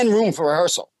 by 10 room for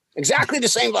rehearsal. Exactly the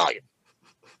same volume.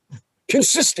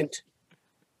 Consistent.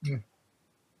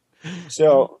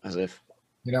 So, as if.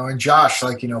 You know, and Josh,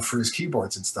 like, you know, for his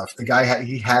keyboards and stuff, the guy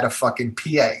he had a fucking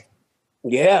PA.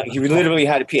 Yeah, he literally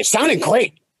had a PA. It sounded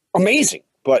great, amazing,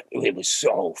 but it was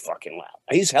so fucking loud.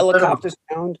 His helicopter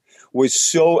sound was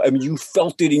so, I mean, you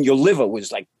felt it in your liver,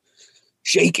 was like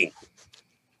shaking.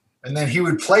 And then he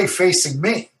would play facing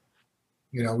me.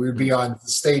 You know, we would be on the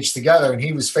stage together, and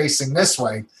he was facing this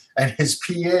way, and his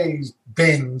PA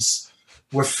bins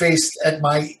were faced at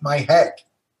my head.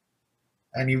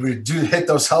 And he would hit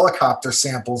those helicopter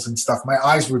samples and stuff. My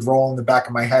eyes would roll in the back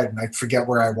of my head, and I'd forget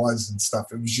where I was and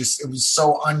stuff. It was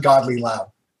so ungodly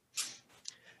loud.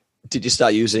 Did you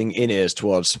start using in-ears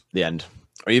towards the end?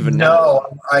 Or even now?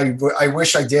 No, I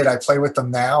wish I did. I play with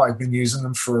them now. I've been using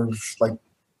them for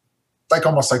like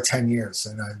almost like 10 years.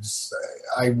 And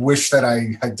I wish that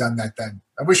I had done that then.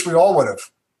 I wish we all would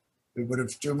have. It would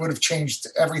have changed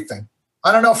everything.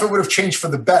 I don't know if it would have changed for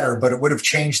the better, but it would have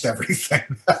changed everything.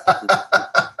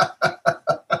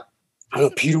 I don't know,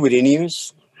 Peter with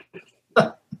in-ears?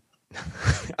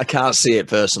 I can't see it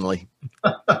personally.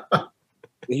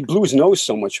 He blew his nose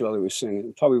so much while he was singing.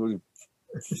 It probably would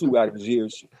have flew out of his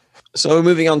ears. So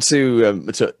moving on to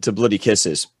Bloody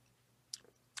Kisses.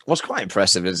 What's quite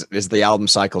impressive is the album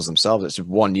cycles themselves. It's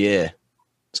 1 year.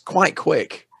 It's quite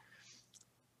quick.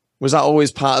 Was that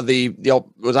always part of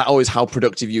was that always how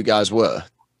productive you guys were?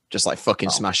 Just like fucking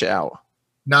smash it out?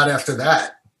 Not after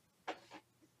that.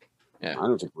 Yeah, I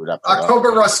don't think we're that. October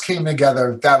Rust came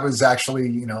together. That was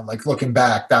actually, you know, like looking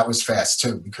back, that was fast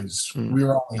too, because we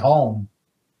were only home.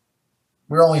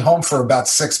 We were only home for about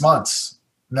 6 months.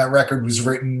 And that record was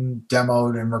written,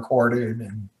 demoed, and recorded.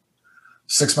 And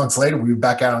 6 months later, we were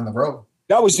back out on the road.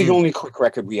 That was the only quick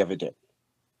record we ever did.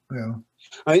 Yeah.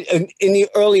 In the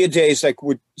earlier days, like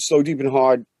with Slow Deep and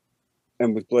Hard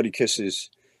and with Bloody Kisses,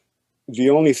 the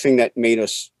only thing that made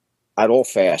us at all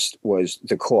fast was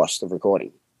the cost of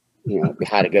recording. You know, we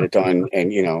had to get it done,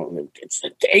 and you know, it's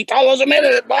 $8 a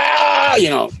minute. Ah, you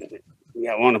know,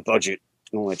 yeah, on a budget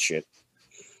and all that shit.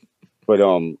 But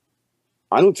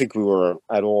I don't think we were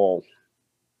at all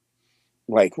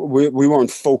like we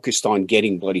weren't focused on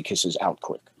getting Bloody Kisses out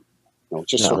quick. You know,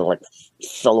 just sort of like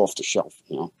fell off the shelf.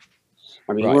 You know.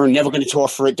 I mean, we were never going to tour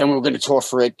for it. Then we were going to tour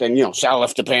for it. Then, you know, Sal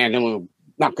left the band. Then we were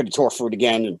not going to tour for it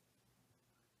again.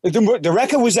 And the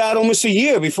record was out almost a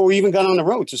year before we even got on the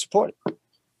road to support it.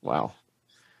 Wow.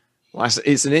 Well,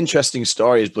 it's an interesting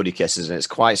story as Bloody Kisses, and it's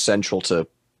quite central to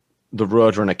the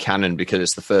Roadrunner canon because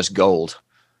it's the first gold.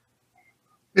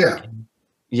 Yeah.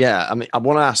 Yeah. I mean, I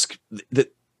want to ask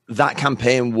that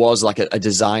campaign was like a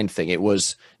design thing. It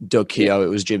was Doug Keogh. It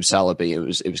was Jim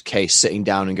Salaby. It was Case sitting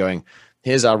down and going,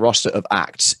 here's our roster of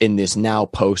acts in this now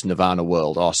post-Nirvana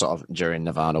world, or sort of during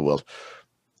Nirvana world.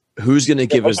 Who's going to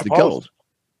give us the gold?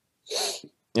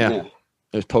 Yeah.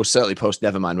 It was certainly post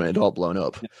Nevermind when it all blown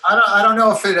up. I don't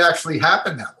know if it actually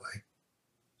happened that way.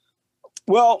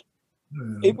 Well,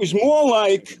 it was more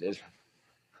like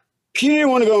Peter didn't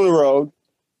want to go on the road.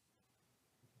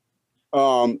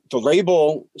 The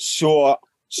label saw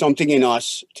something in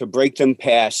us to break them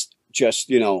past just,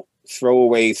 you know,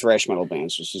 throwaway thrash metal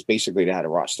bands, which is basically they had a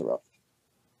roster of,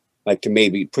 like to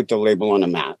maybe put the label on the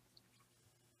map.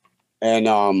 And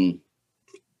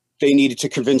they needed to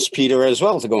convince Peter as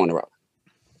well to go on the road.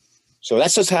 So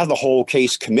that's just how the whole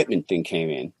Case commitment thing came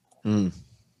in.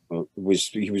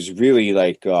 He was really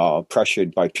like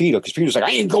pressured by Peter, because Peter was like,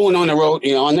 I ain't going on the road,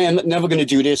 you know, and I'm never going to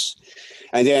do this.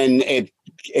 And then it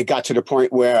got to the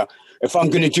point where if I'm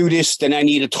going to do this, then I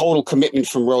need a total commitment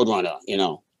from Roadrunner, you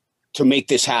know, to make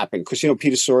this happen. Because, you know,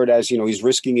 Peter saw it as, you know, he's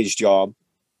risking his job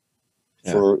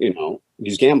for, you know,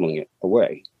 he's gambling it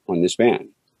away on this band.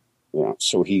 You know,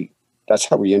 so that's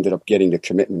how we ended up getting the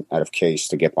commitment out of Case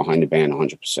to get behind the band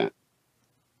 100%.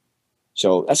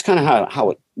 So that's kind of how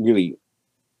it really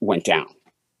went down.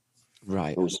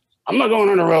 Right. It was, I'm not going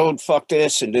on the road, fuck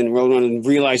this. And then Roadrunner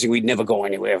realizing we'd never go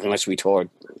anywhere unless we toured.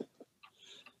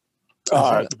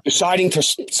 Deciding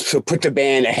to put the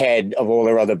band ahead of all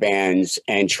their other bands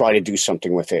and try to do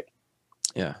something with it.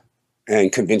 Yeah.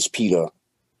 And convince Peter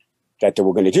that they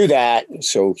were going to do that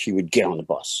so he would get on the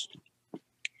bus.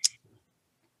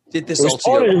 Did this it was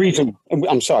part of the reason?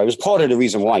 I'm sorry. It was part of the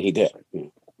reason why he did.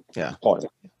 Yeah. Part of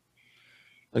it.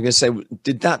 I'm going to say,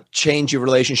 did that change your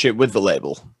relationship with the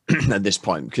label? at this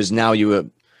point? Because now you were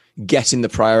getting the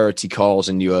priority calls,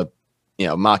 and you were,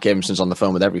 Mark Abramson's on the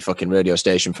phone with every fucking radio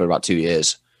station for about 2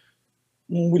 years.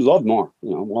 We loved Mark.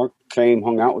 Mark came,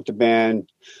 hung out with the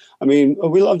band. I mean,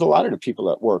 we loved a lot of the people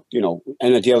that worked, on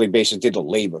a daily basis, did the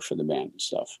labor for the band and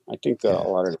stuff. I think a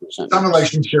lot of the some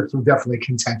relationships were definitely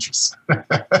contentious.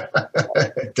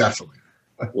 Definitely.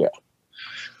 Yeah.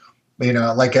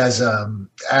 Like as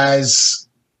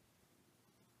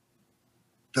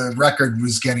the record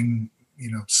was getting,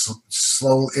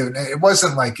 slow. It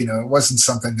wasn't like, it wasn't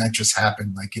something that just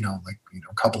happened like,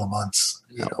 a couple of months,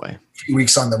 way. A few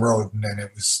weeks on the road and then it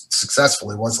was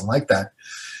successful. It wasn't like that.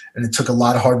 And it took a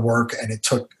lot of hard work, and it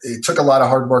took a lot of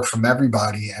hard work from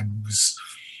everybody. And it was,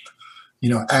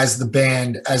 as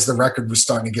the record was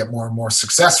starting to get more and more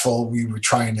successful, we were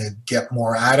trying to get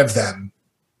more out of them.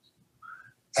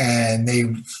 And they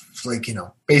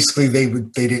basically they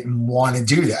didn't want to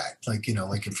do that. Like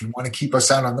if you want to keep us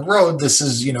out on the road, this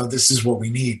is what we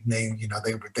need. And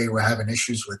they were having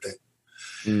issues with it.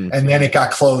 And then it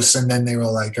got close, and then they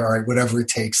were like, all right, whatever it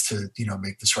takes to,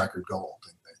 make this record gold.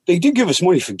 They did give us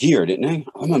money for gear, didn't they?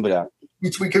 I remember that.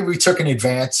 We took an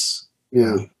advance.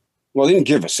 Yeah. Well, they didn't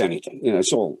give us anything.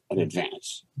 It's all an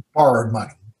advance. Borrowed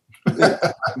money.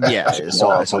 Yeah, it's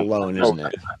a loan, isn't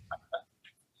it?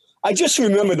 I just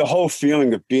remember the whole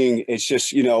feeling of being, it's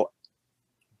just,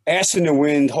 ass in the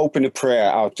wind, hope in the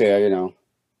prayer out there,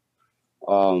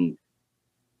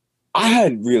 I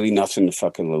had really nothing to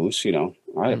fucking lose,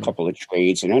 I had a couple of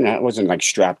trades, and I wasn't like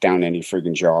strapped down to any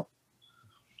friggin' job.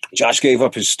 Josh gave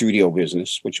up his studio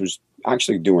business, which was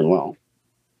actually doing well.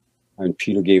 And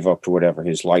Peter gave up whatever,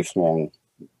 his lifelong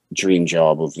dream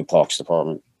job of the Parks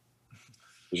Department,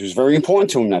 which was very important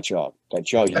to him, that job.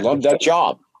 He loved that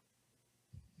job.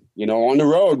 On the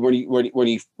road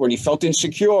when he felt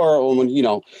insecure, or when,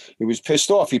 he was pissed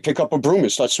off, he'd pick up a broom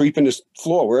and start sweeping the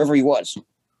floor wherever he was.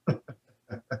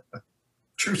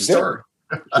 True story.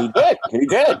 He did.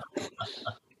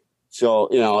 So,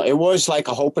 it was like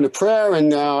a hope and a prayer,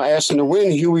 and ass in the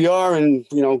wind, here we are, and,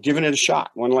 giving it a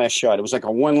shot, one last shot. It was like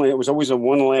it was always a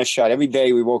one last shot. Every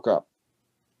day we woke up.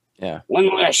 Yeah.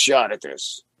 One last shot at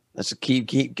this. Let's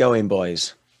keep going,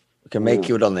 boys. We can make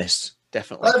good on this.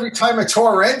 Definitely. Well, every time a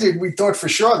tour ended, we thought for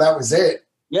sure that was it.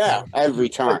 Yeah, every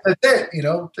time. That's it,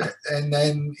 and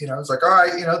then, it's like, all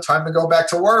right, time to go back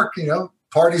to work,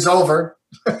 party's over.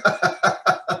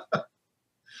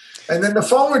 And then the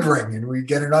phone would ring, and we'd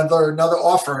get another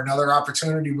offer, another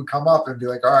opportunity would come up, and be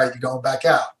like, all right, you're going back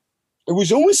out. It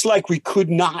was almost like we could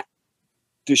not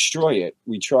destroy it.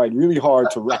 We tried really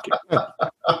hard to wreck it.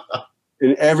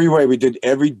 In every way, we did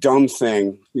every dumb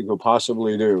thing you could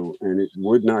possibly do, and it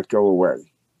would not go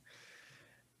away.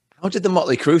 How did the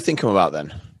Motley Crue thing come about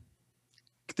then?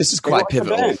 This is quite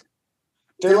pivotal.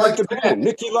 They liked the band.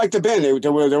 Nicky liked the band. They were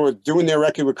doing their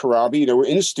record with Corabi. They were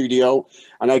in the studio,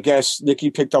 and I guess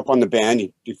Nicky picked up on the band.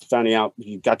 He found out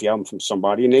he got the album from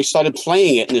somebody, and they started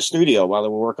playing it in the studio while they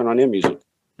were working on their music.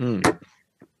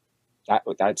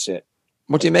 That's it.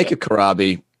 What do you make of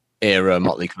Corabi era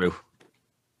Motley Crue?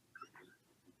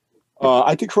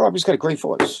 I think Corabi's got a great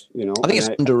voice. I think it's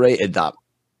underrated. That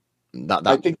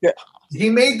I think that he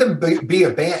made them be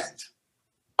a band.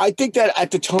 I think that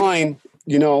at the time,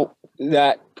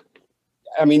 that,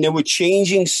 I mean, they were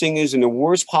changing singers in the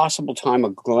worst possible time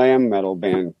a glam metal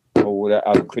band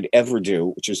could ever do,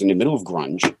 which was in the middle of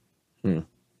grunge. It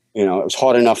was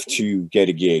hard enough to get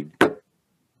a gig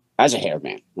as a hair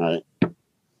band, right?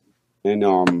 And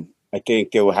I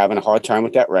think they were having a hard time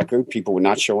with that record. People were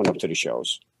not showing up to the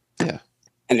shows. Yeah.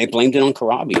 And they blamed it on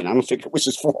Corabi, and I don't think it was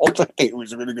his fault. I think he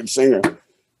was a really good singer.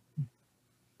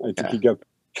 I think he got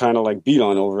kind of like beat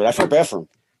on over it. I felt bad for him.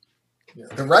 Yeah,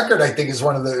 the record, I think, is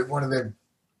one of the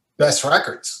best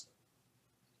records.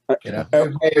 It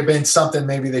may have been something.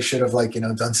 Maybe they should have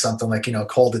done something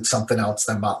called it something else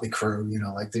than Motley Crue.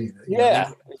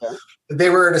 They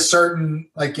were at a certain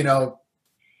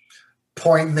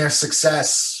point in their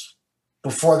success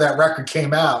before that record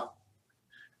came out,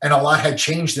 and a lot had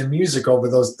changed in music over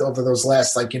those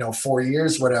last 4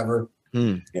 years, whatever.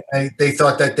 They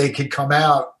thought that they could come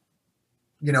out,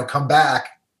 come back.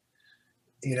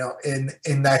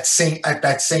 In that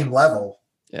same level.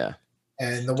 Yeah.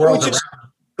 And the world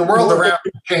around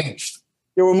changed.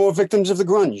 There were more victims of the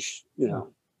grunge,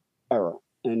 era.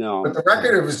 But the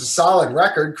record, it was a solid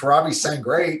record. Corabi sang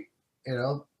great,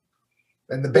 and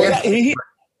the band,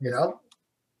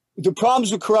 The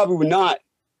problems with Corabi were not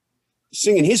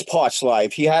singing his parts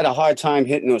live. He had a hard time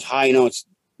hitting those high notes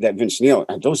that Vince Neil,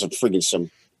 and those are friggin' some,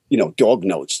 dog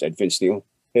notes that Vince Neil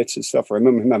hits and stuff. I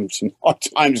remember him having some hard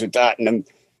times with that and them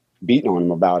beating on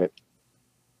him about it.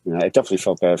 I definitely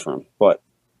felt bad for him. But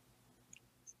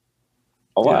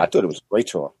Oh, Yeah. I thought it was a great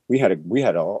tour. We had a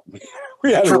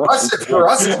For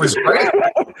us, it was great.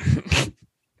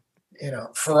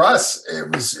 For us,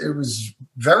 it was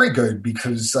very good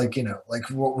because, like, like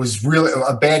what was really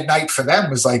a bad night for them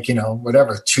was like,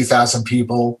 whatever, 2,000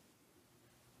 people,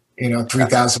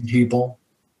 3,000 people,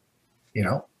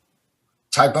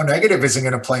 Typo Negative isn't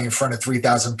going to play in front of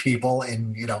 3,000 people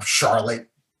in, Charlotte.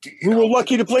 We were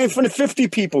lucky to play in front of 50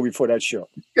 people before that show.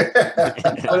 For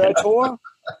that tour.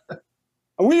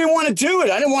 And we didn't want to do it.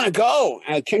 I didn't want to go.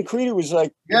 And Ken Creeder was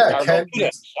like, Yeah, Ken.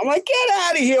 I'm like, get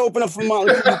out of here, open up for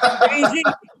Motley Crue. Crazy.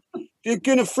 They're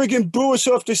going to freaking boo us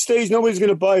off the stage. Nobody's going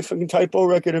to buy a fucking Typo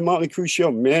record at Motley Crue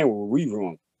show. Man, were we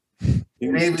wrong. I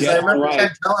remember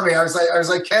Ken telling me, I was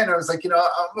like, Ken, I'm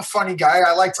a funny guy.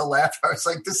 I like to laugh. I was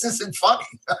like, this isn't funny.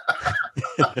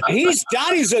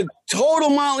 Donnie's a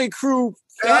total Motley Crue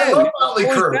fan. Yeah, I love Motley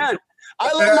Crue.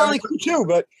 I love Motley Crue too,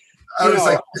 but I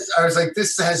was like,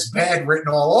 this has bad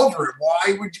written all over it.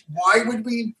 Why would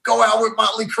we go out with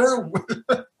Motley Crue?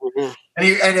 Mm-hmm.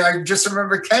 and I just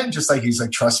remember Ken he's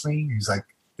like, trust me. He's like,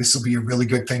 this will be a really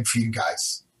good thing for you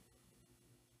guys.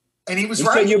 And he was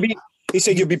right. He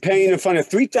said you'll be paying in front of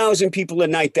 3,000 people a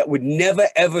night that would never,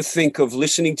 ever think of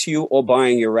listening to you or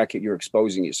buying your record. You're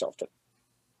exposing yourself to.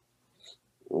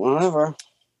 Whatever.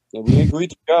 And we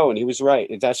agreed to go, and he was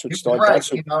right. That's what started. Right,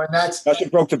 that's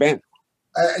what broke the band.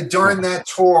 During that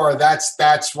tour,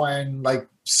 that's when like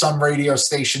some radio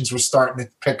stations were starting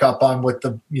to pick up on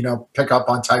pick up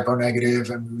on Typo Negative,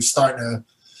 and we were starting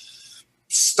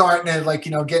to like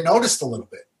get noticed a little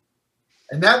bit.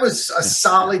 And that was a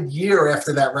solid year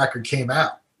after that record came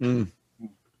out. Mm.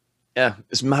 Yeah,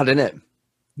 it's mad, isn't it?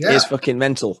 Yeah. It's fucking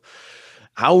mental.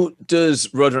 How does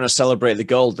Roadrunner celebrate the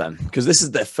gold then? Because this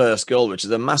is their first gold, which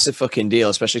is a massive fucking deal,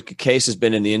 especially because Case has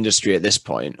been in the industry at this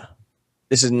point.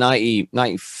 This is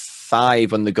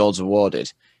 95 when the gold's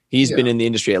awarded. He's been in the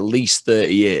industry at least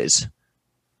 30 years.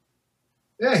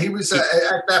 Yeah, he was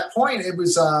at that point. It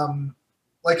was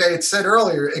like I had said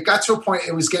earlier. It got to a point.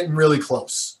 It was getting really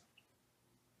close.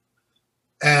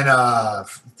 And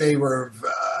they were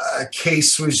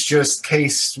Case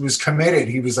was committed.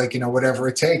 He was like, whatever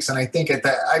it takes. And I think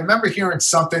I remember hearing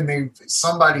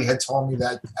somebody had told me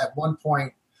that at one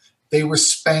point they were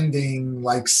spending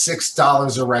like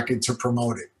 $6 a record to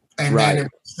promote it. And then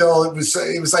it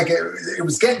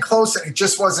was getting close, and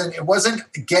it wasn't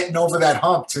getting over that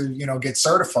hump to, get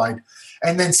certified.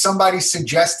 And then somebody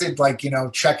suggested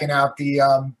checking out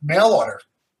the mail order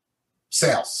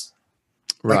sales.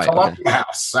 Like Columbia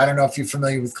House. I don't know if you're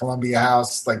familiar with Columbia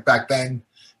House. Like back then,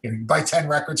 you buy 10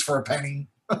 records for a penny.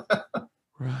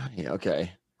 Right.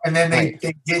 Okay. And then they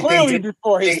clearly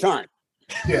before his time.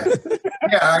 Yeah.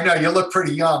 Yeah, I know. You look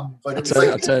pretty young, but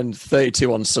I turned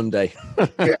 32 on Sunday.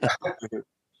 Yeah.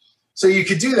 So you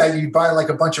could do that. You'd buy like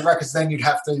a bunch of records, then you'd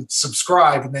have to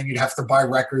subscribe, and then you'd have to buy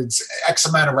records, X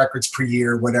amount of records per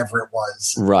year, whatever it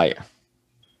was. Right.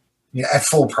 Yeah, at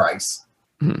full price.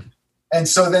 Mm-hmm. And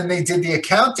so then they did the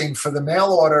accounting for the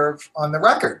mail order on the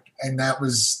record. And that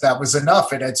was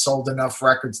enough. It had sold enough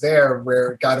records there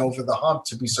where it got over the hump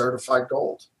to be certified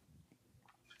gold.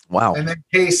 Wow. And then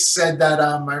Case said that,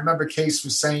 I remember Case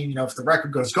was saying, if the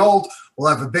record goes gold, we'll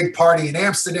have a big party in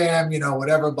Amsterdam,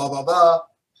 whatever, blah, blah, blah.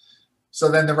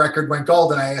 So then the record went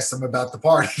gold, and I asked them about the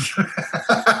party.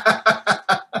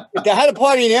 They had a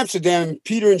party in Amsterdam.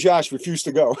 Peter and Josh refused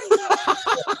to go.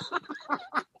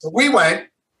 So we went.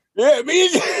 Yeah, me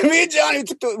and Johnny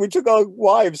we took our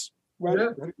wives.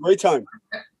 Great time.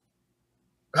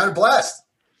 Had a blast.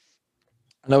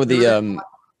 I know the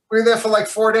we were there for like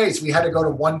 4 days. We had to go to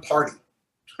one party.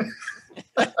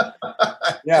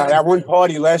 Yeah, that one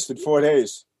party lasted 4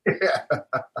 days. Yeah.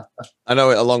 I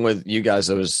know along with you guys,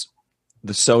 there was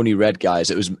the Sony Red guys.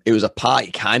 It was a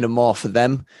party kind of more for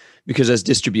them because as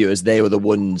distributors, they were the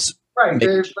ones. Right.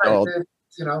 They're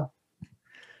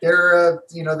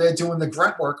doing the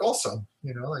grunt work also,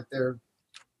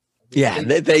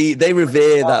 they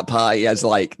revere that party as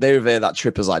like, they revere that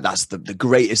trip as like, that's the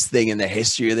greatest thing in the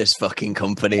history of this fucking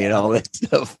company and all this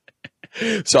stuff.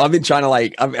 So I've been trying to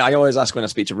I always ask when I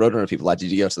speak to Roadrunner people, like, did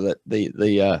you go to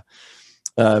the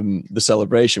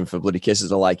celebration for Bloody Kisses?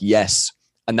 They're like, yes.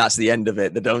 And that's the end of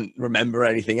it. They don't remember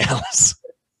anything else.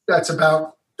 That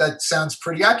sounds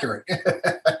pretty accurate.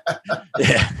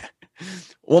 Yeah.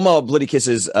 One more Bloody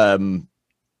Kisses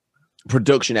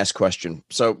production-esque question.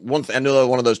 So another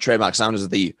one of those trademark sounds is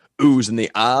the oohs and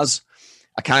the ahs.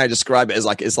 I kind of describe it as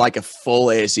it's like a full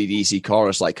AC/DC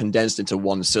chorus, like condensed into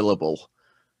one syllable.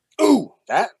 Ooh,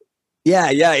 that?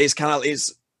 Yeah. It's kind of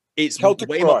it's Celtic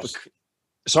Frost.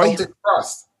 Sorry, Celtic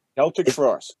Frost. Celtic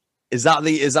Frost. Is that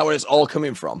where it's all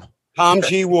coming from? Tom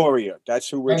G. Warrior. That's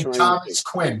who we're And trying Thomas to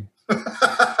Quinn.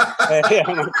 yeah,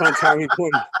 I'm on Tommy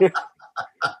Quinn.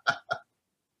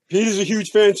 Peter's a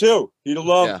huge fan too. Peter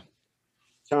loved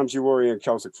Tom G. Warrior and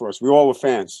Celtic Frost. We all were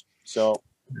fans. So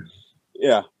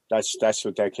yeah, that's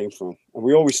what that came from. And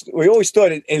we always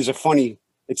thought it was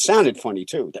it sounded funny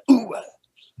too.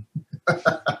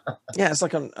 Yeah, it's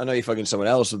like I know you're fucking someone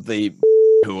else with the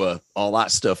who are all that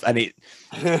stuff, and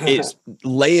it's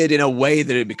layered in a way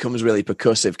that it becomes really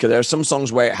percussive. Because there are some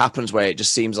songs where it happens where it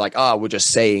just seems like we're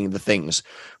just saying the things,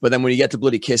 but then when you get to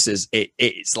Bloody Kisses,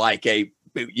 it's like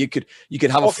you could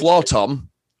have a floor tom,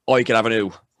 or you could have an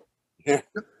ooh. Yeah.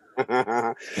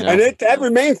 And that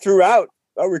remained throughout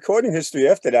our recording history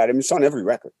after that. I mean, it's on every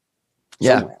record.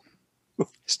 Somewhere. Yeah,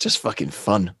 it's just fucking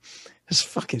fun. It's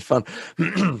fucking fun.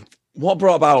 What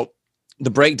brought about the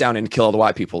breakdown in Kill All the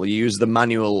White People? You use the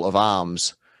manual of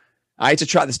arms. I had to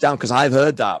track this down because I've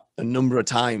heard that a number of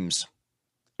times.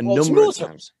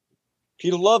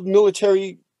 Peter loved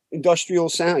military industrial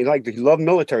sound. He loved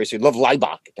military. So he loved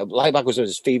Laibach. Laibach was one of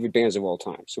his favorite bands of all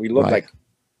time. So he loved like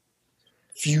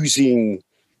fusing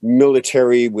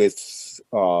military with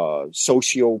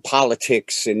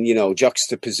socio-politics and,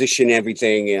 juxtaposition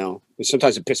everything,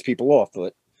 Sometimes it pissed people off,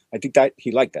 but I think that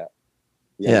he liked that.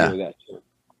 Yeah.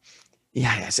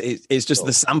 Yes, it's just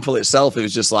the sample itself. It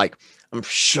was just like, I'm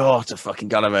sure to fucking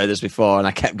God I've heard this before. And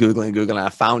I kept Googling, and I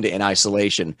found it in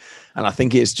isolation. And I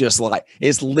think it's just like,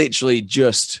 it's literally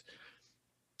just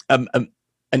an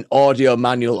audio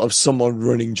manual of someone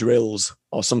running drills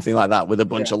or something like that with a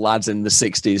bunch of lads in the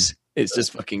 60s. It's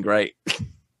just fucking great.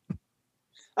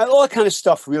 All that kind of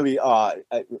stuff really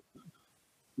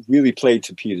played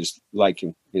to Peter's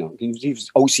liking. He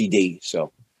was OCD.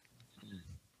 So,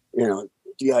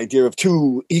 the idea of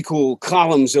two equal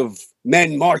columns of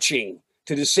men marching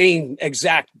to the same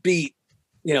exact beat,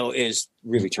 is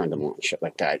really turned him on. Shit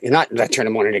like that. And not turned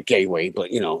him on in a gay way,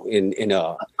 but in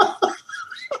a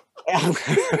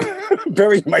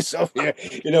burying myself here.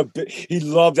 He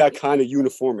loved that kind of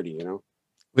uniformity.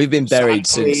 We've been buried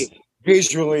since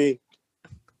visually.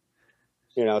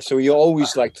 So you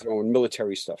always like throwing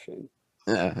military stuff in.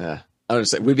 Yeah. I would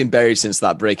say we've been buried since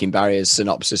that Breaking Barriers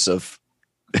synopsis of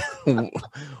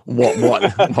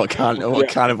what kind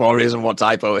of warriors and what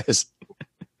typo is.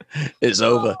 It's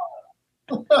over.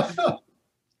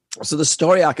 So the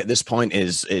story arc at this point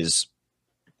is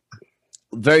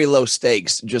very low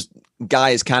stakes. Just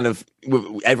guys,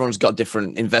 everyone's got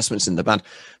different investments in the band,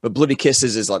 but Bloody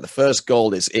Kisses is like the first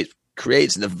goal. It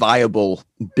creates the viable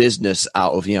business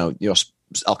out of your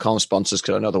alcohol sponsors,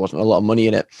 because I know there wasn't a lot of money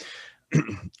in it.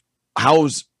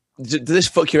 Did this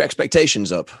fuck your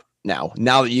expectations up? Now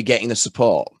that you're getting the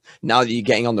support, now that you're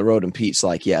getting on the road, and Pete's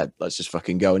like, yeah, let's just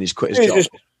fucking go, and he's quit his job.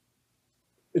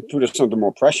 It put us under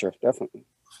more pressure, definitely.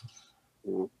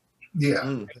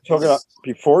 Yeah. Talking about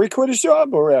before he quit his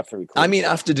job or after he quit? I mean,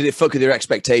 after, did it fuck with your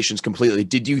expectations completely?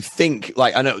 Did you think,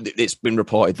 like, I know it's been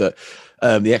reported that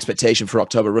the expectation for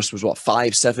October Rust was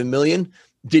 5-7 million?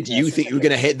 Did you think you were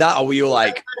going to hit that, or were you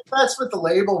like? That's what the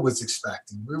label was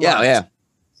expecting.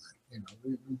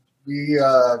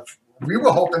 We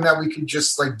were hoping that we could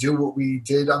just like do what we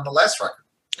did on the last record.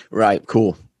 Right.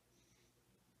 Cool.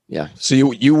 Yeah. So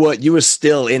you were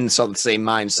still in sort of the same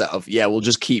mindset of, we'll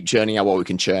just keep churning out what we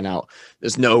can churn out.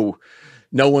 There's no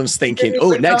one's thinking,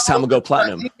 next time we'll go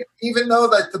platinum. Even though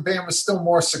that the band was still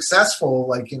more successful,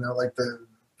 like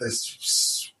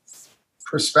this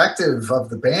perspective of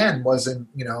the band wasn't,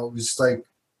 it was like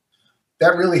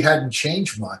that really hadn't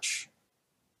changed much.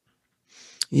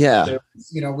 Yeah.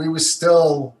 We were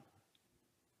still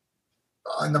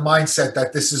on the mindset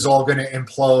that this is all going to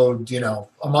implode,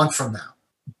 a month from now.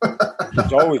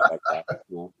 It's always like that,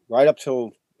 right up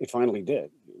till it finally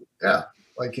did. Yeah.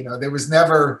 Like, there was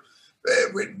never,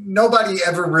 nobody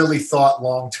ever really thought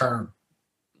long term.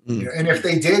 And if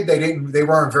they did, they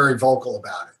weren't very vocal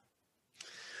about it.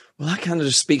 Well, that kind of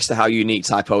just speaks to how unique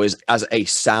Typo is as a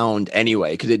sound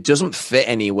anyway, because it doesn't fit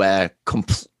anywhere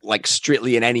like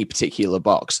strictly in any particular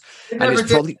box. And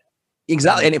it's probably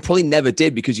exactly, and it probably never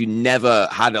did, because you never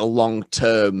had a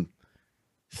long-term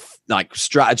like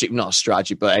not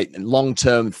strategy, but a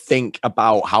long-term think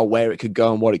about where it could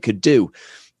go and what it could do.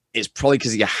 It's probably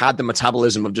because you had the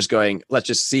metabolism of just going, let's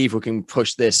just see if we can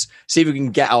push this, see if we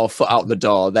can get our foot out the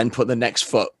door, then put the next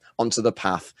foot onto the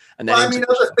path. And then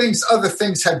other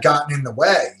things had gotten in the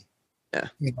way. Yeah.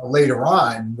 Later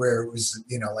on, where it was,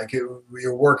 we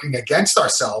were working against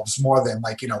ourselves more than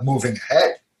moving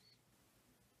ahead.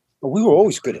 But we were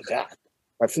always good at that,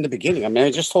 right from the beginning. I mean,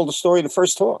 I just told the story of the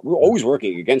first tour. We were always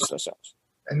working against ourselves.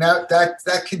 And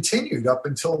that continued up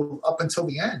until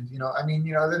the end. I mean,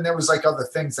 then there was like other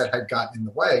things that had gotten in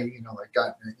the way.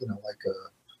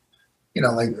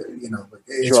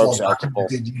 It's all Drugs, alcohol.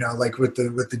 documented. Like with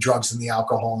the drugs and the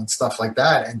alcohol and stuff like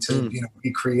that, and to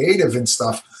be creative and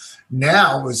stuff.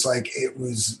 Now it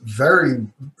was very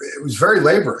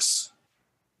laborious.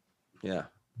 Yeah.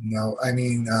 I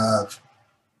mean,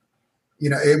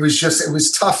 it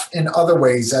was tough in other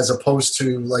ways as opposed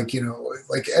to like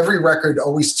every record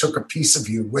always took a piece of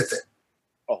you with it.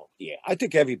 Oh yeah, I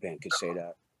think every band could say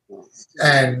that.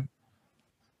 And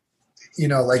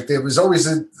there was always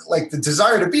the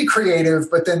desire to be creative,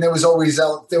 but then there was always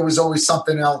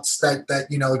something else that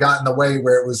got in the way,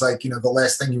 where it was the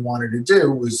last thing you wanted to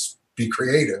do was be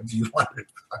creative. You wanted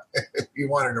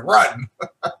to run.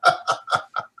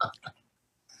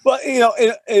 But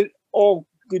in all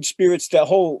good spirits, that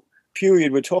whole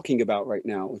period we're talking about right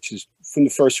now, which is from the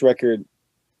first record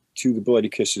to the Bloody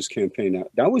Kisses campaign,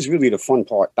 that was really the fun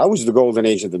part. That was the golden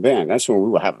age of the band. That's when we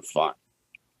were having fun.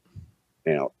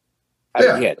 Yeah,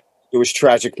 there was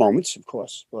tragic moments, of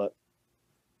course, but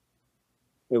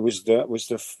there was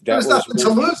nothing to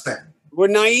lose then. We're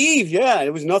naive, yeah.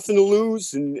 There was nothing to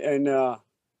lose, and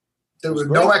there were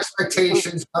no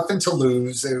expectations, nothing to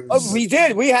lose. We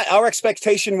did. Our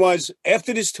expectation was,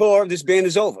 after this tour, this band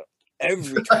is over.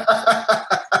 Every time.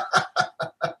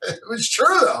 It was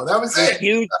true, though. That was it.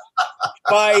 Huge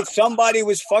fight. Somebody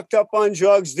was fucked up on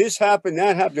drugs. This happened,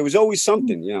 that happened. There was always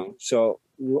something, So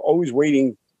we were always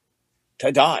waiting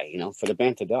to die, for the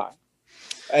band to die.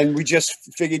 And we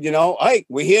just figured, hey,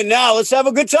 we're here now. Let's have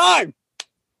a good time.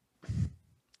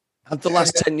 Have the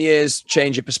last 10 years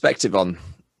changed your perspective on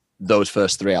those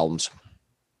first 3 albums?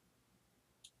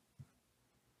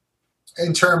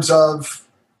 In terms of?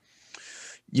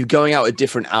 You're going out with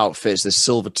different outfits. There's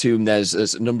Silver Tomb. There's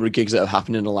a number of gigs that have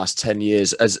happened in the last 10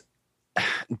 years. As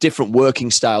different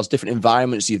working styles, different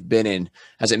environments you've been in,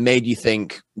 has it made you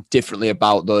think differently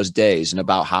about those days and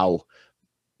about how,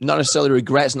 not necessarily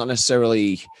regrets, not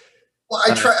necessarily... Well,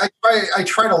 I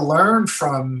try to learn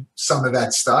from some of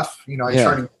that stuff.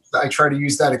 I try to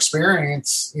use that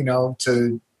experience,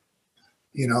 to,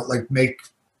 make,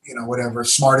 whatever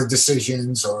smarter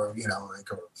decisions or,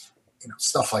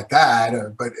 stuff like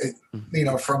that. But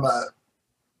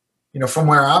from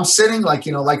where I'm sitting, like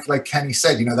Kenny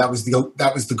said, that was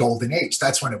the golden age.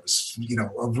 That's when it was,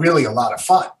 really a lot of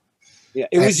fun. Yeah,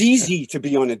 it was easy to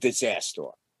be on a disaster.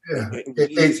 Yeah,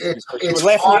 it's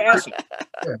laughing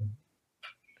yeah.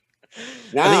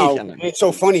 Now it ain't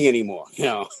so funny anymore.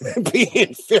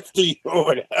 Being 50 or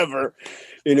whatever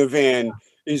in a van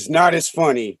is not as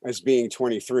funny as being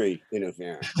 23 in a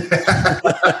van.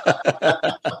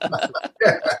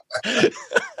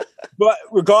 But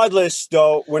regardless,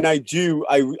 though, when I do,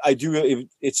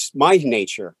 it's my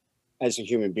nature as a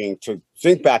human being to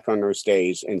think back on those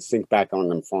days and think back on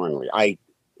them fondly. I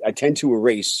tend to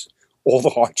erase all the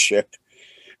hardship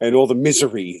and all the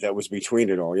misery that was between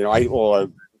it all.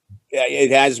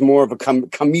 It has more of a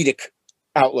comedic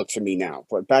outlook to me now,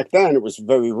 but back then it was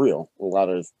very real. A lot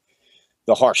of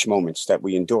the harsh moments that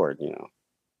we endured,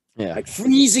 like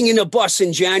freezing in a bus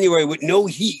in January with no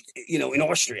heat, in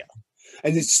Austria,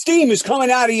 and the steam is coming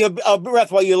out of your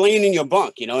breath while you're laying in your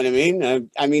bunk. You know what I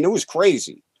mean? I mean, it was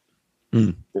crazy.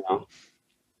 Some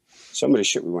of the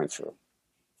shit we went through,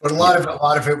 but a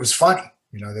lot of it was funny.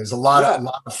 There's a lot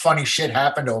of funny shit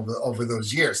happened over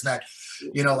those years. And that,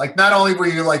 not only were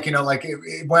you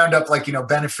it wound up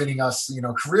benefiting us,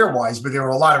 career wise, but there were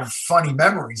a lot of funny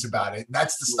memories about it. And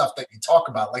that's the stuff that you talk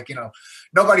about.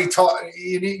 Nobody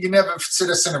you never sit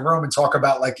us in a room and talk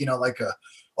about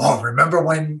remember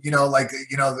when,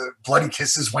 the Bloody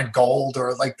Kisses went gold,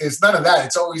 or there's none of that.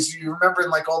 It's always, you remembering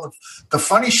all the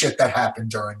funny shit that happened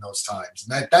during those times.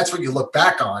 And that's what you look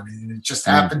back on. And it just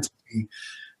happened to be,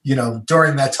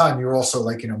 during that time, you're also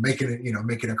making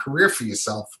a career for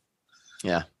yourself.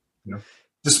 Yeah.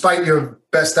 Despite your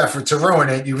best effort to ruin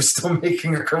it, you were still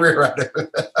making a career out of it.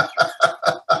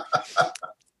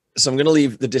 So I'm going to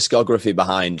leave the discography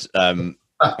behind. I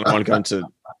want to go into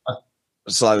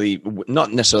slightly,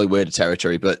 not necessarily weird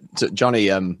territory, but Johnny,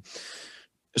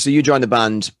 so you joined the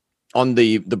band on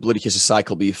the Bloody Kisses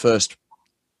cycle, but you first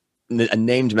a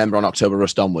named member on October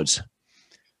Rust onwards.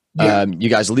 Yeah. You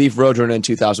guys leave Roadrunner in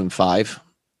 2005,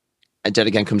 and Dead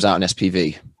Again comes out in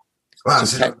SPV. Wow,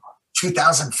 so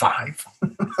 2005.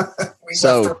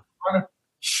 So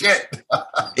shit.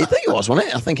 I think it was, wasn't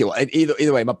it? I think it was.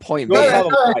 Either way, my point being,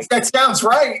 that sounds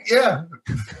right. Yeah.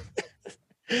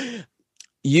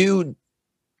 You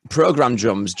programmed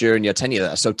drums during your tenure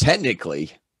there, so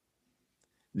technically,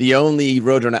 the only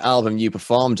Roadrunner album you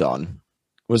performed on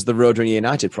was the Roadrunner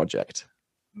United project.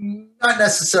 Not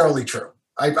necessarily true.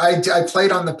 I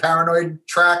played on the Paranoid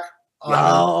track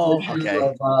on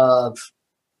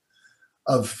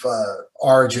of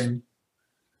Origin.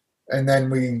 And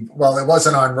then it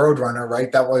wasn't on Roadrunner,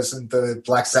 right? That wasn't the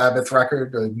Black Sabbath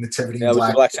record, or Nativity. Yeah, it was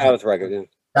the Black Sabbath record, yeah.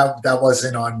 That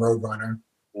wasn't on Roadrunner.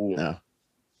 No.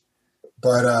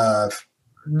 But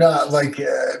no, like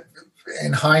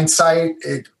in hindsight,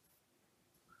 it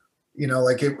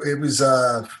was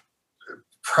I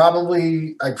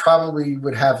probably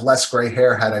would have less gray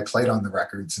hair had I played on the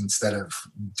records instead of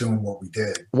doing what we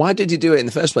did. Why did you do it in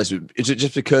the first place? Is it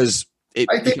just because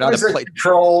I think it was a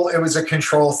control? It was a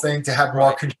control thing to have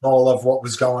more control of what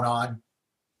was going on.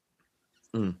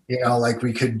 Mm. Like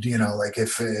we could, like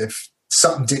if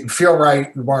something didn't feel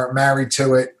right, we weren't married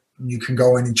to it. You can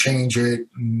go in and change it.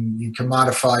 And you can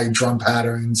modify drum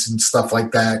patterns and stuff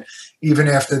like that, even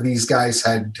after these guys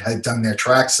had done their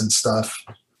tracks and stuff.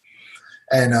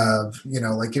 And,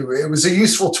 like it was a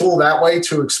useful tool that way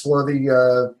to explore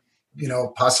the,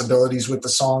 possibilities with the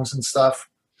songs and stuff.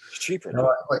 It's cheaper.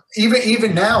 Like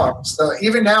even now,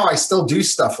 I still do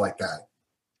stuff like that.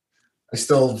 I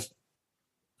still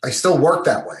work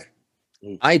that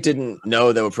way. I didn't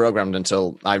know they were programmed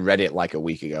until I read it like a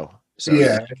week ago. So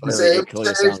yeah,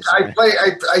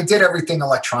 I did everything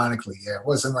electronically. Yeah, it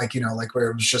wasn't like like where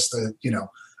it was just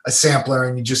a sampler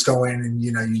and you just go in and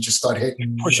you just start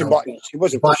hitting pushing buttons. He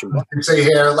wasn't pushing buttons. And say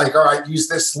here, like, all right, use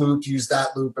this loop, use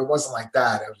that loop. It wasn't like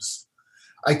that.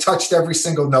 I touched every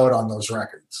single note on those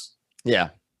records. Yeah.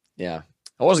 I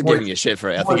wasn't giving you shit for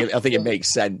it. I think it makes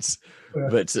sense. Yeah.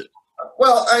 But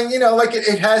well, like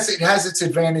it has its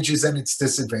advantages and its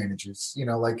disadvantages.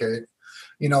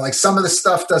 Like some of the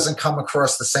stuff doesn't come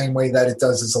across the same way that it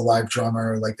does as a live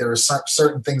drummer. Like there are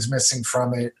certain things missing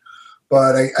from it.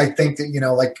 But I think that,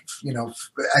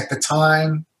 at the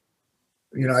time,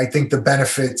 I think the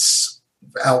benefits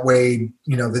outweighed,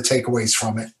 the takeaways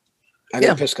from it. I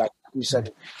got pissed, guy. You said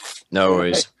it. No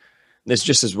worries. It's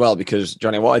just as well because,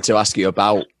 Johnny, I wanted to ask you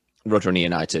about Roadrunner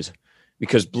United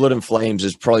because Blood and Flames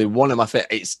is probably one of my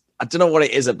favorites. I don't know what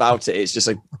it is about it. It's just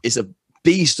it's a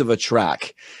beast of a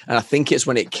track. And I think it's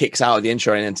when it kicks out of the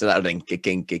intro and into that.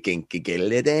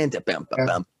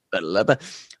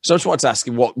 So I just wanted to ask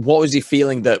you, what was you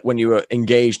feeling that when you were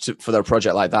engaged for a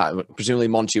project like that? Presumably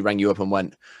Monty rang you up and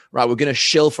went, right, we're going to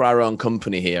shill for our own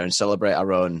company here and celebrate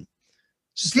our own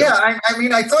stuff. Yeah,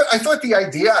 I thought the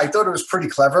idea, I thought it was pretty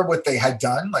clever what they had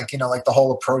done, like the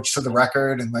whole approach to the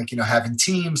record and having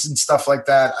teams and stuff like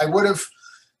that. I would have,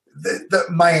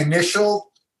 my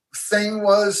initial thing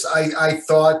was I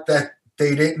thought that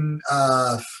they didn't,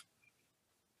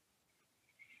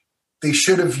 they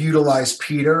should have utilized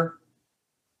Peter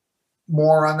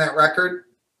more on that record,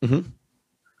 mm-hmm.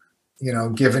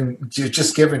 Given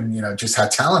just how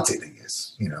talented he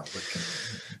is,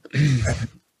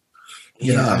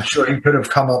 I'm sure he could have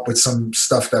come up with some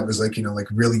stuff that was like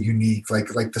really unique,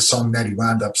 like the song that he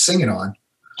wound up singing on.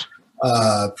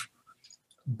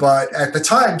 But at the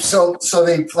time, so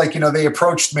they they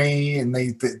approached me and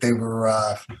they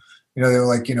were, they were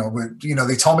like,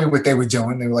 they told me what they were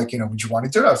doing. They were like, would you want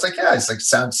to do it? I was like, yeah, it's like,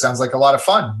 sounds like a lot of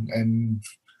fun. And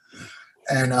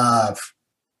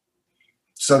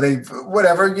so they,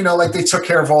 whatever, they took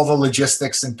care of all the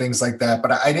logistics and things like that,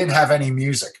 but I didn't have any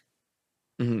music.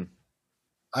 Mm-hmm.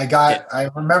 I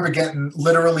remember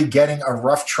literally getting a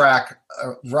rough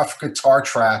guitar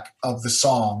track of the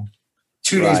song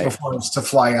 2 days before I was to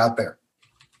fly out there.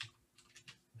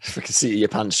 I can see your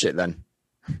pants shit then.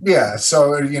 Yeah.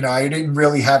 So, I didn't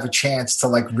really have a chance to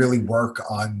really work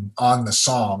on the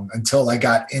song until I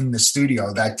got in the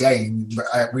studio that day. And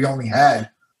we only had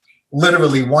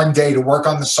literally 1 day to work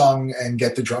on the song and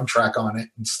get the drum track on it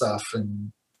and stuff.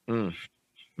 And,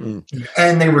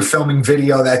 and they were filming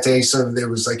video that day. So there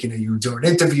was you were doing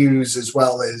interviews as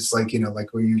well as where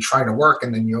you're trying to work.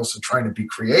 And then you're also trying to be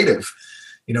creative,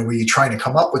 where you're trying to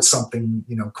come up with something,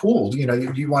 cool.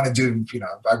 You want to do,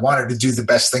 I wanted to do the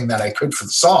best thing that I could for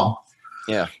the song.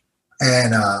 Yeah.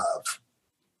 And I,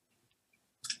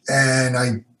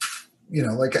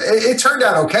 it turned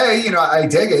out okay. I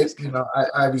dig it.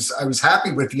 I was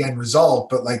happy with the end result,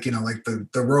 but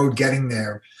the road getting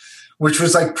there, which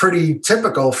was pretty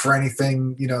typical for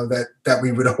anything, that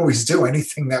we would always do,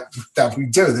 anything that we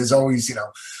do. There's always,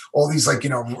 all these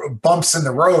bumps in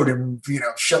the road and,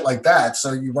 shit like that.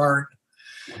 So you weren't,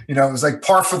 it was like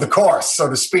par for the course, so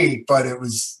to speak, but it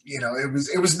was,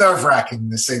 it was nerve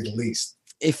wracking to say the least.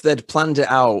 If they'd planned it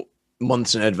out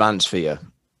months in advance for you,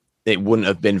 it wouldn't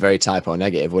have been very typo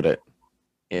negative, would it?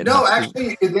 No,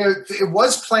 actually it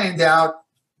was planned out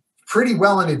pretty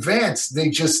well in advance. They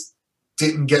just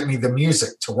didn't get me the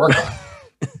music to work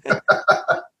on.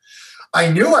 I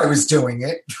knew I was doing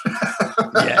it.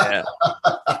 Yeah.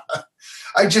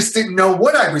 I just didn't know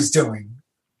what I was doing.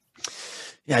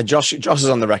 Yeah, Josh is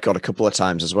on the record a couple of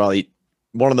times as well.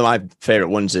 One of my favorite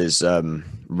ones is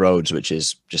Rhodes, which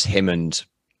is just him and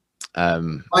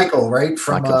Michael, right?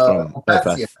 From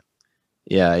Opeth.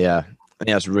 Yeah. Yeah,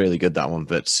 it's really good, that one.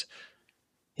 But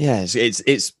yeah,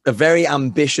 it's a very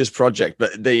ambitious project,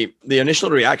 but the initial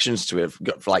reactions to it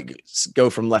go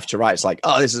from left to right. It's like,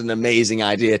 oh, this is an amazing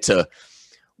idea, to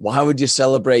why would you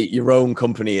celebrate your own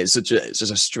company? It's such a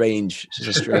strange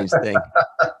thing.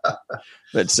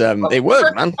 But it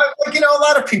worked, man. Like, a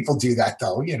lot of people do that,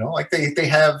 though. Like they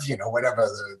have, whatever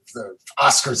the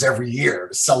Oscars every year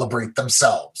to celebrate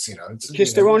themselves.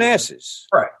 Kiss their own asses.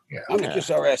 Right. Yeah. I'm gonna kiss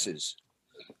our asses.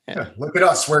 Yeah. Look at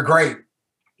us. We're great.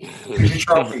 Here's your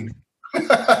trophy.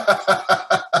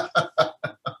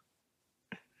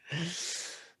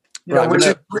 Which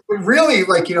is really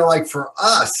like for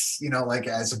us, like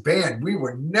as a band, we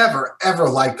were never ever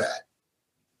like that.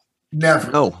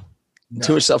 Never. No.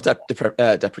 Too much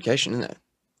self-deprecation, isn't it?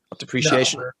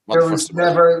 Depreciation. No, there was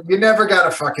never. You never got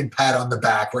a fucking pat on the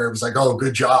back where it was like, "Oh,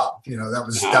 good job." That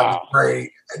was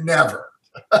great. Never.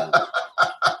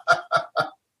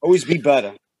 Always be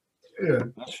better. Yeah.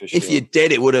 That's for sure. If you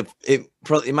did, it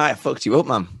might have fucked you up,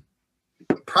 man.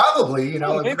 Probably,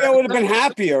 maybe I would have been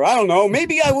happier. I don't know.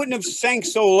 Maybe I wouldn't have sank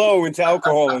so low into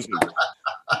alcoholism.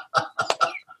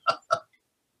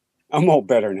 I'm all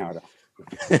better now, though.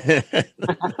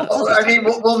 I mean,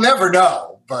 we'll never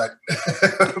know, but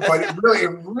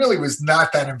it really was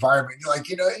not that environment.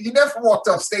 You never walked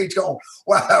off stage going,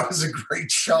 "Wow, that was a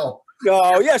great show."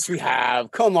 Oh, yes, we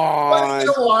have. Come on. Once in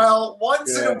a while,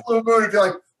 in a blue moon, it'd be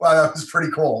like, "Wow, that was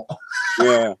pretty cool."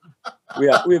 Yeah,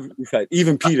 we've had,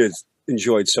 even Peter's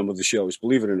enjoyed some of the shows,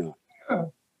 believe it or not.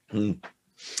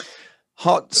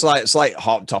 Hot, slight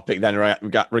hot topic then, right?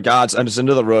 Regards, and it's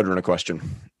another Roadrunner question.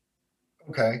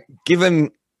 Okay.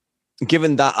 Given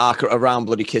that arc around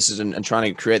Bloody Kisses and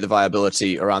trying to create the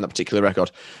viability around that particular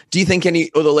record, do you think any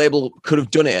other label could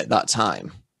have done it at that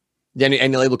time?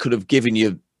 Any label could have given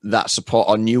you that support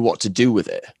or knew what to do with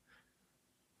it?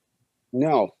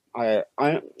 No, I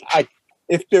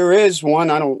if there is one,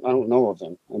 I don't know of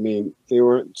them. I mean, they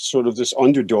were sort of this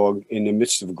underdog in the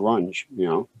midst of grunge,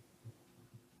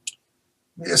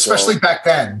 Especially back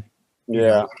then.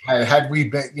 Yeah. Had we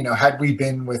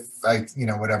been with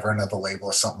whatever, another label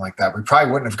or something like that, we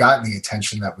probably wouldn't have gotten the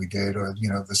attention that we did, or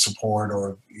the support,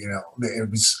 or it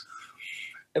was.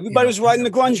 Everybody was riding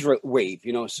the grunge wave,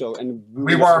 So and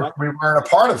we weren't a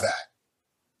part of that.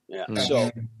 Yeah.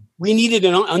 So we needed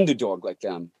an underdog like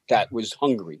them that was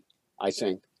hungry, I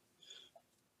think.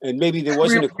 And maybe there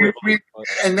wasn't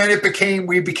and then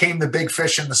we became the big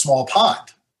fish in the small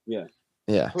pond. Yeah.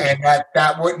 Yeah. And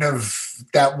that wouldn't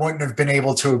have been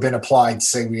able to have been applied,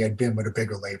 say we had been with a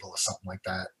bigger label or something like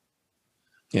that.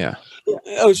 Yeah.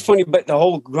 It was funny, but the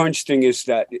whole grunge thing is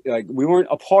that we weren't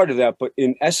a part of that, but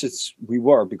in essence we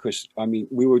were, because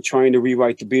we were trying to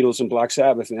rewrite the Beatles and Black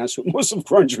Sabbath, and that's what most of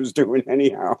grunge was doing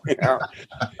anyhow.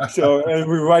 So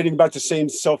and we were writing about the same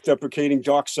self-deprecating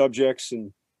dark subjects,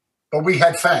 but we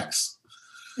had fangs.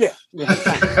 Yeah.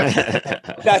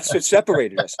 That's what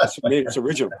separated us. That's what made us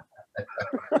original.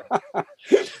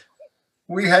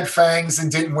 We had fangs and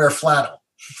didn't wear flannel.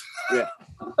 Yeah.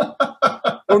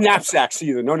 No knapsacks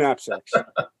either. No knapsacks.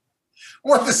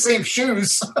 Wore the same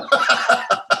shoes.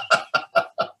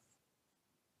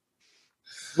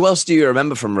 Who else do you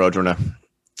remember from Roadrunner?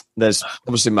 There's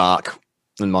obviously Mark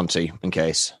and Monty and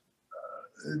Case.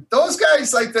 Those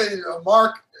guys, like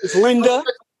Mark. It's Linda.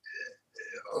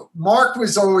 Mark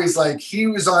was always he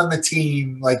was on the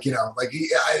team, he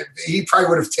probably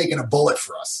would have taken a bullet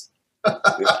for us.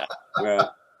 Yeah.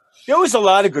 There was a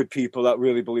lot of good people that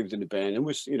really believed in the band. It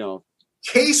was,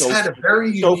 Case had a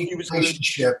very unique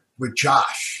relationship with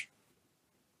Josh.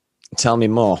 Tell me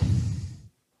more.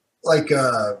 We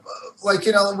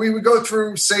would go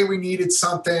through, say we needed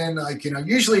something,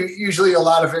 usually a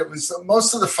lot of it was,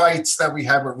 most of the fights that we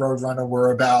had with Roadrunner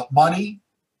were about money,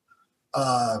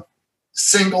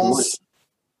 singles,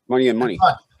 money.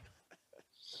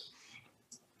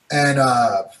 And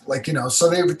so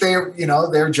they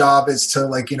their job is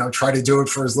to try to do it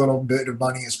for as little bit of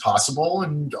money as possible,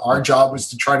 and our job was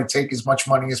to try to take as much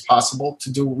money as possible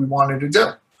to do what we wanted to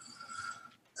do.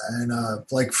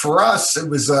 And for us, it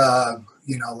was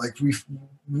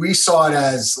we saw it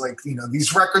as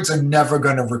these records are never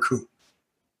going to recoup.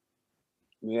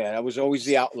 Yeah, that was always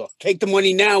the outlook. Take the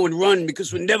money now and run,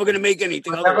 because we're never going to make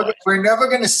anything. We're never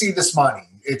going to see this money.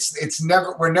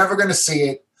 We're never going to see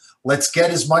it. Let's get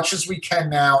as much as we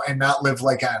can now and not live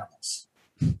like animals.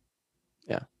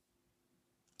 Yeah.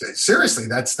 seriously,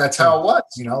 that's how it was,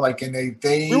 like, and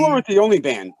they we weren't the only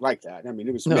band like that. I mean,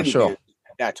 it was No, many sure. bands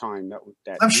at that time that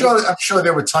I'm sure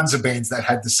there were tons of bands that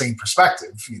had the same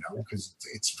perspective, because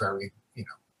it's very,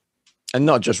 And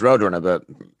not just Roadrunner, but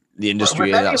the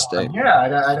industry in that state.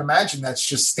 Yeah, I'd imagine that's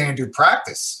just standard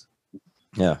practice.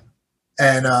 Yeah.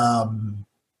 And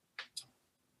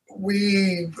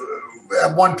we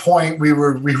at one point we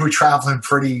were traveling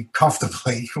pretty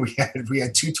comfortably. We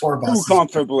had 2 tour buses. Too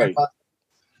comfortably.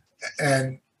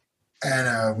 And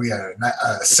we had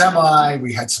a semi.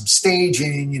 We had some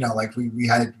staging. Like we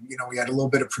had we had a little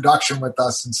bit of production with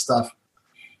us and stuff.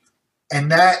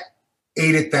 And that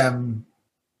ate at them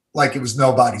like it was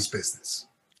nobody's business.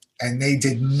 And they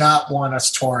did not want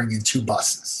us touring in 2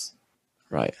 buses.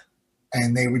 Right.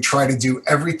 And they would try to do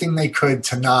everything they could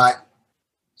to not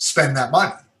spend that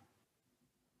money.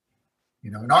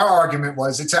 And our argument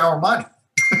was, it's our money.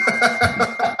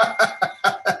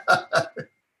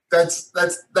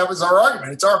 That was our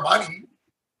argument. It's our money.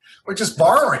 We're just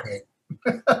borrowing it.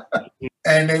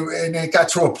 And it got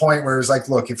to a point where it was like,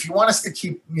 look, if you want us to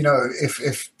keep,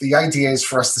 if the idea is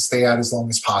for us to stay out as long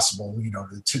as possible,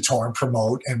 to tour and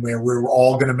promote, and where we're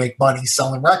all going to make money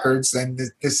selling records, then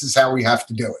this is how we have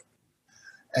to do it.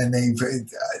 And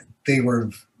they were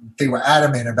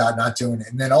adamant about not doing it.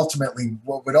 And then ultimately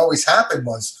what would always happen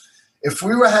was, if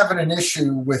we were having an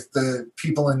issue with the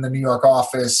people in the New York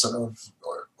office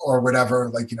or whatever,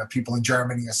 like, people in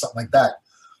Germany or something like that,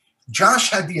 Josh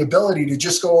had the ability to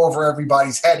just go over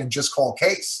everybody's head and just call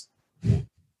case.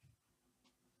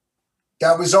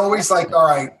 That was always like, all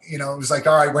right, it was like,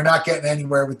 all right, we're not getting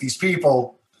anywhere with these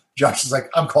people. Josh is like,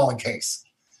 I'm calling case.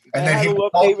 And then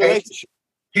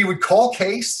he would call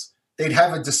case. They'd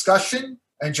have a discussion,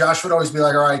 and Josh would always be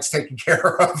like, all right, it's taken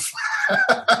care of.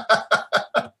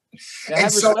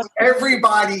 And so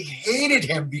everybody hated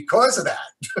him because of that.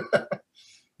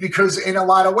 Because in a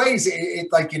lot of ways, it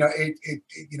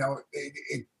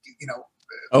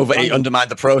undermined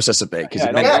the process a bit, because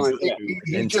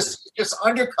he just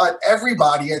undercut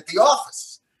everybody at the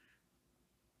office.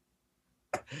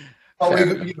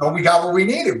 But we got what we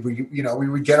needed. We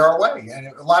would get our way, and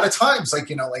a lot of times,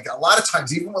 even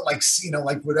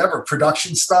with whatever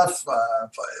production stuff,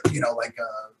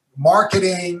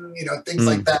 marketing, things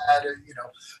like that, or,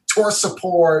 tour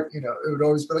support, it would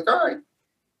always be like, all right.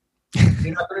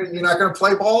 You're not gonna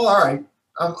play ball? All right.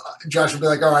 Josh would be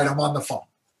like, all right, I'm on the phone.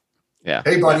 Yeah.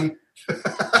 Hey, buddy.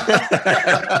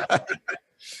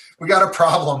 We got a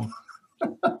problem.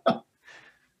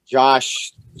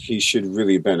 Josh, he should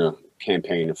really have been a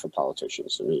campaigner for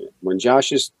politicians. I mean, when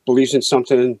Josh believes in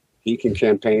something, he can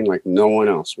campaign like no one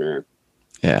else, man.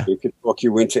 Yeah. He could talk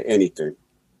you into anything.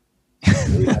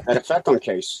 He had that effect on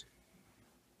Case.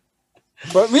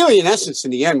 But really, in essence,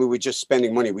 in the end, we were just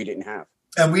spending money we didn't have.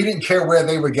 And we didn't care where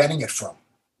they were getting it from.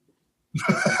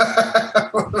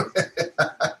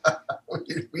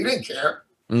 We didn't care.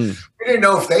 We didn't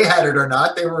know if they had it or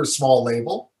not. They were a small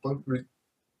label.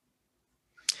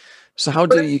 So how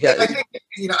do you get? I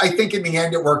think in the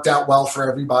end it worked out well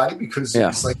for everybody, because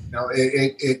it's like,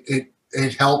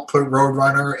 it helped put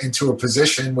Roadrunner into a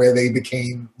position where they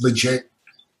became legit,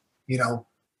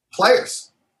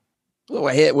 players. Well,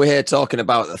 we're here talking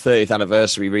about the 30th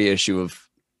anniversary reissue of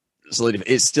Solidify.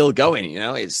 It's still going,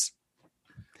 It's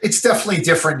definitely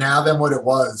different now than what it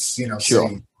was, sure.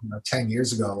 say, 10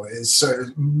 years ago. It's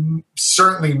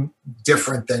certainly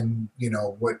different than,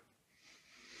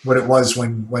 what it was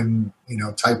when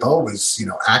Type O was,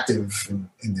 active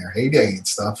in their heyday and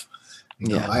stuff.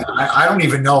 I don't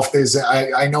even know if there's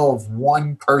I know of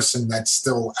one person that's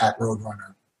still at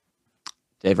Roadrunner.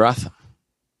 Dave Rath.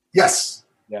 Yes.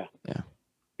 Yeah.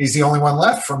 He's the only one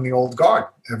left from the old guard.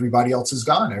 Everybody else is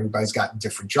gone. Everybody's gotten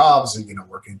different jobs,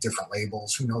 working at different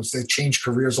labels. Who knows? They changed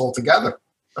careers altogether.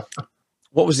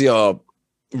 What was your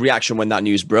reaction when that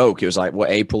news broke? It was like,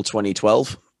 April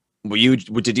 2012?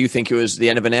 Did you think it was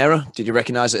the end of an era? Did you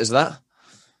recognize it as that?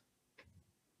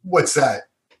 What's that?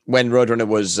 When Roadrunner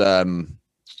was,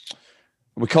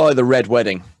 we call it the Red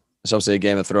Wedding. It's obviously a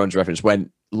Game of Thrones reference.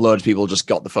 When loads of people just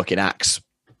got the fucking axe.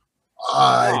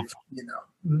 No,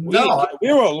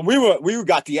 we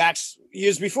got the axe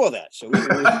years before that. So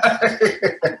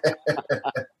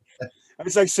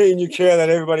it's like saying you care that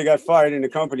everybody got fired in the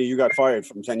company you got fired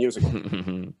from 10 years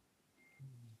ago.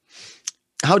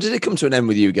 How did it come to an end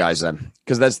with you guys then?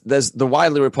 Because there's the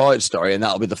widely reported story, and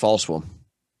that'll be the false one.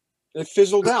 It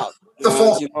fizzled out. The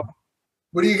false.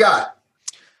 What do you got?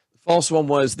 The false one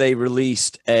was they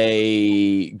released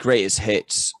a greatest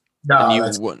hits.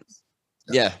 No, one.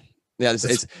 Yeah.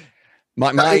 It's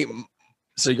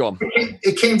so you go on.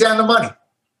 It came down to money.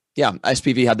 Yeah,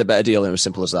 SPV had the better deal, and it was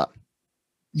simple as that.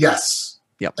 Yes.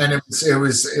 Yep. And it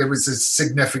was a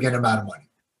significant amount of money.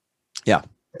 Yeah.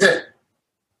 That's it.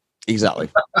 Exactly.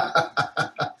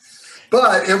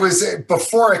 But it was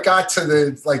before it got to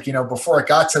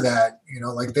that,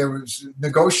 like there was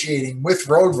negotiating with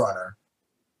Roadrunner,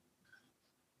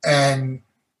 and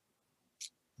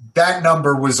that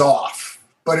number was off,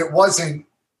 but it wasn't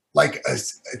like a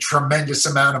tremendous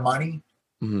amount of money.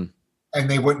 Mm-hmm. And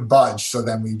they wouldn't budge. So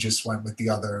then we just went with the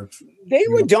other. They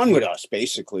were done with us,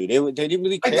 basically. They didn't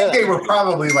really care. I think they were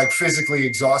probably like physically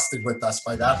exhausted with us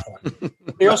by that point.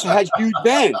 They also had huge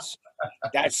bands.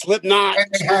 That Slipknot. And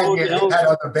they had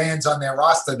other bands on their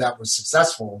roster that were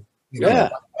successful. Yeah.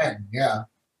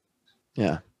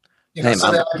 Yeah.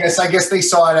 So I guess they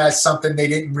saw it as something they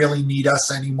didn't really need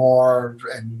us anymore.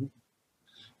 And,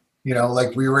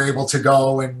 like we were able to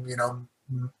go and,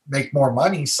 make more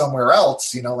money somewhere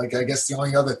else. I guess the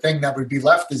only other thing that would be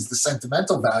left is the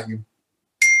sentimental value.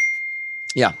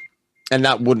 Yeah. And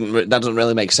that doesn't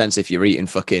really make sense if you're eating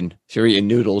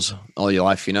noodles all your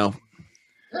life, Yeah.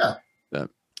 But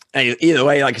either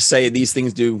way, like I say, these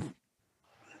things do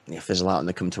fizzle out and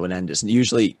they come to an end. It's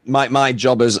usually my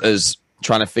job as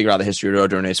trying to figure out the history of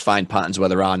Roadrunner is find patterns where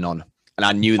there are none. And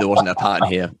I knew there wasn't a pattern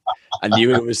here. I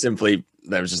knew it was simply,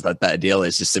 there was just a better deal.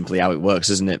 It's just simply how it works,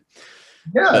 isn't it?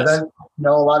 Yeah. Then,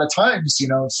 a lot of times,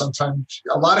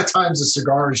 a lot of times a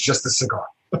cigar is just a cigar.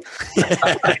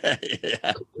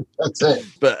 Yeah. That's it.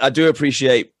 But I do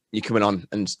appreciate you coming on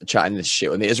and chatting this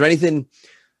shit with me. Is there anything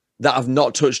that I've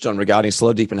not touched on regarding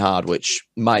Slow, Deep, and Hard, which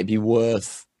might be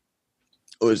worth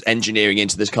us engineering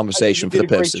into this conversation for the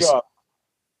purposes?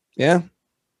 Yeah,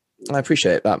 I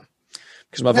appreciate that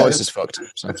because my voice is fucked.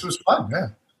 So. This was fun. Yeah,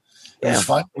 it was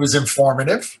fun. It was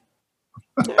informative.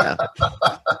 Yeah,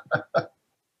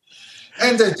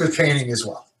 and entertaining as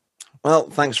well. Well,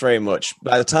 thanks very much.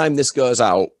 By the time this goes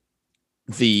out,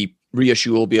 the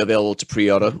reissue will be available to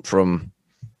pre-order from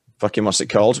fucking what's it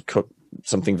called?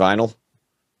 Something vinyl.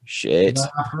 Shit.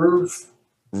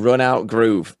 Run Out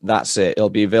Groove. That's it. It'll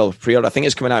be available for pre-order. I think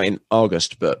it's coming out in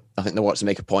August, but I think they want to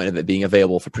make a point of it being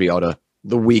available for pre-order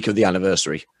the week of the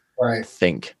anniversary. Right. I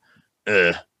think.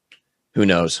 Who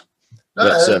knows? No,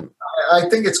 but, I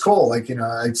think it's cool.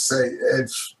 I'd say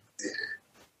it's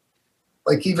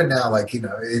like even now,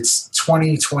 it's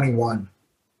 2021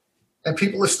 and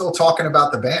people are still talking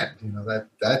about the band.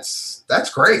 That's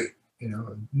great.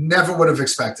 Never would have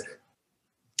expected it.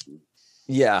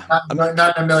 Yeah.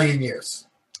 Not in a million years.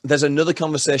 There's another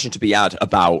conversation to be had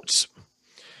about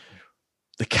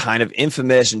the kind of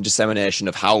information dissemination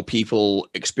of how people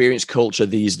experience culture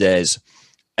these days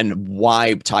and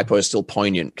why typo is still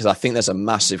poignant. Because I think there's a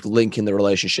massive link in the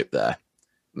relationship there.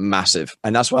 Massive.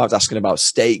 And that's why I was asking about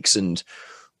stakes and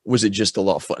was it just a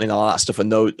lot of fun and all that stuff in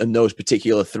those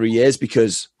particular 3 years?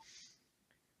 Because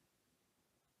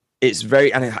it's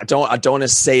very, and I don't want to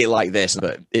say it like this,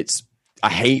 but I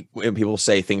hate when people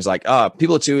say things like,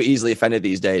 people are too easily offended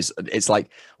these days. It's like,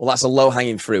 well, that's a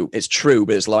low-hanging fruit. It's true,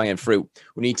 but it's low-hanging fruit.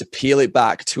 We need to peel it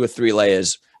back 2 or 3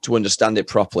 layers to understand it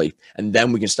properly, and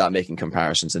then we can start making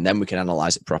comparisons, and then we can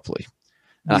analyze it properly.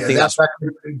 And I think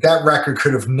that record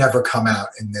could have never come out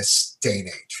in this day and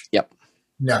age. Yep.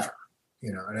 Never.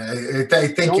 And I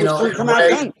think,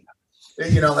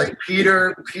 like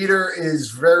Peter is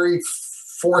very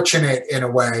fortunate in a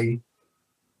way.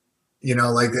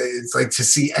 It's like to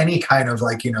see any kind of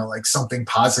something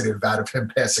positive out of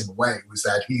him passing away was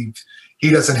that he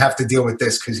doesn't have to deal with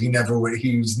this because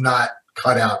he's not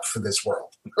cut out for this world.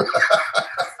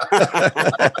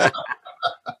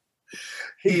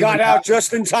 He got out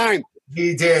just in time.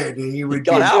 He did. He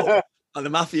got out on the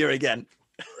mafia again.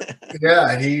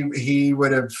 Yeah, and he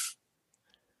would have.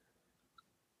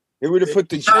 They would have put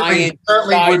the giant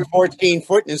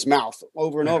 14-foot in his mouth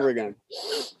over and over again.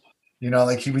 He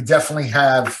would definitely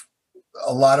have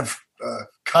a lot of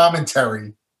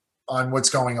commentary on what's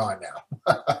going on now.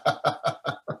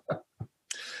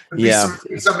 Yeah,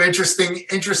 some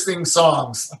interesting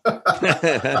songs.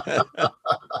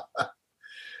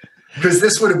 Because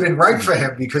this would have been right for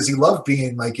him because he loved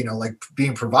being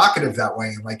being provocative that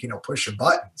way and pushing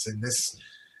buttons. And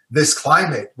this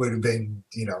climate would have been,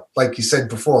 like you said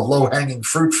before, low hanging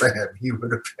fruit for him. He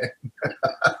would have been.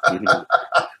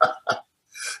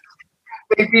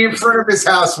 They'd be in front of his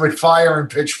house with fire and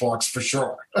pitchforks for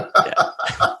sure.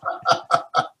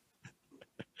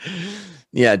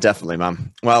 Yeah, definitely,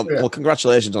 man. Well,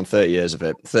 congratulations on 30 years of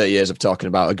it. 30 years of talking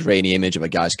about a grainy image of a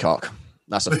guy's cock.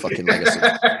 That's a fucking legacy.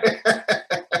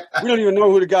 We don't even know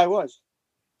who the guy was.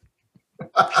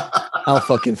 I'll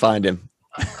fucking find him.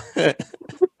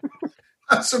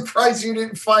 I'm surprised you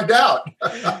didn't find out.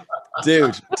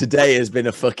 Dude, today has been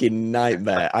a fucking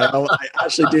nightmare. I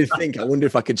actually do think, I wonder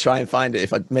if I could try and find it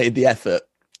if I'd made the effort.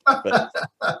 But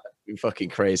it's been fucking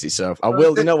crazy. So I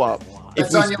will, you know what?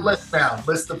 It's on your list now,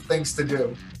 list of things to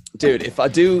do. Dude,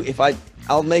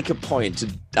 I'll make a point to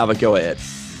have a go at it.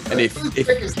 And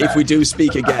if we do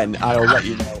speak again, I'll let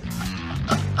you know.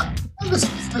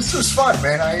 This was fun,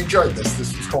 man. I enjoyed this.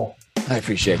 This was cool. I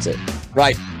appreciate it.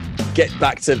 Right. Get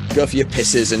back to go for your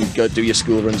pisses and go do your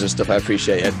school runs and stuff. I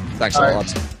appreciate it. Thanks a lot,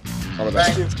 lads. All the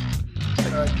best.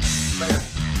 Thank you. Later.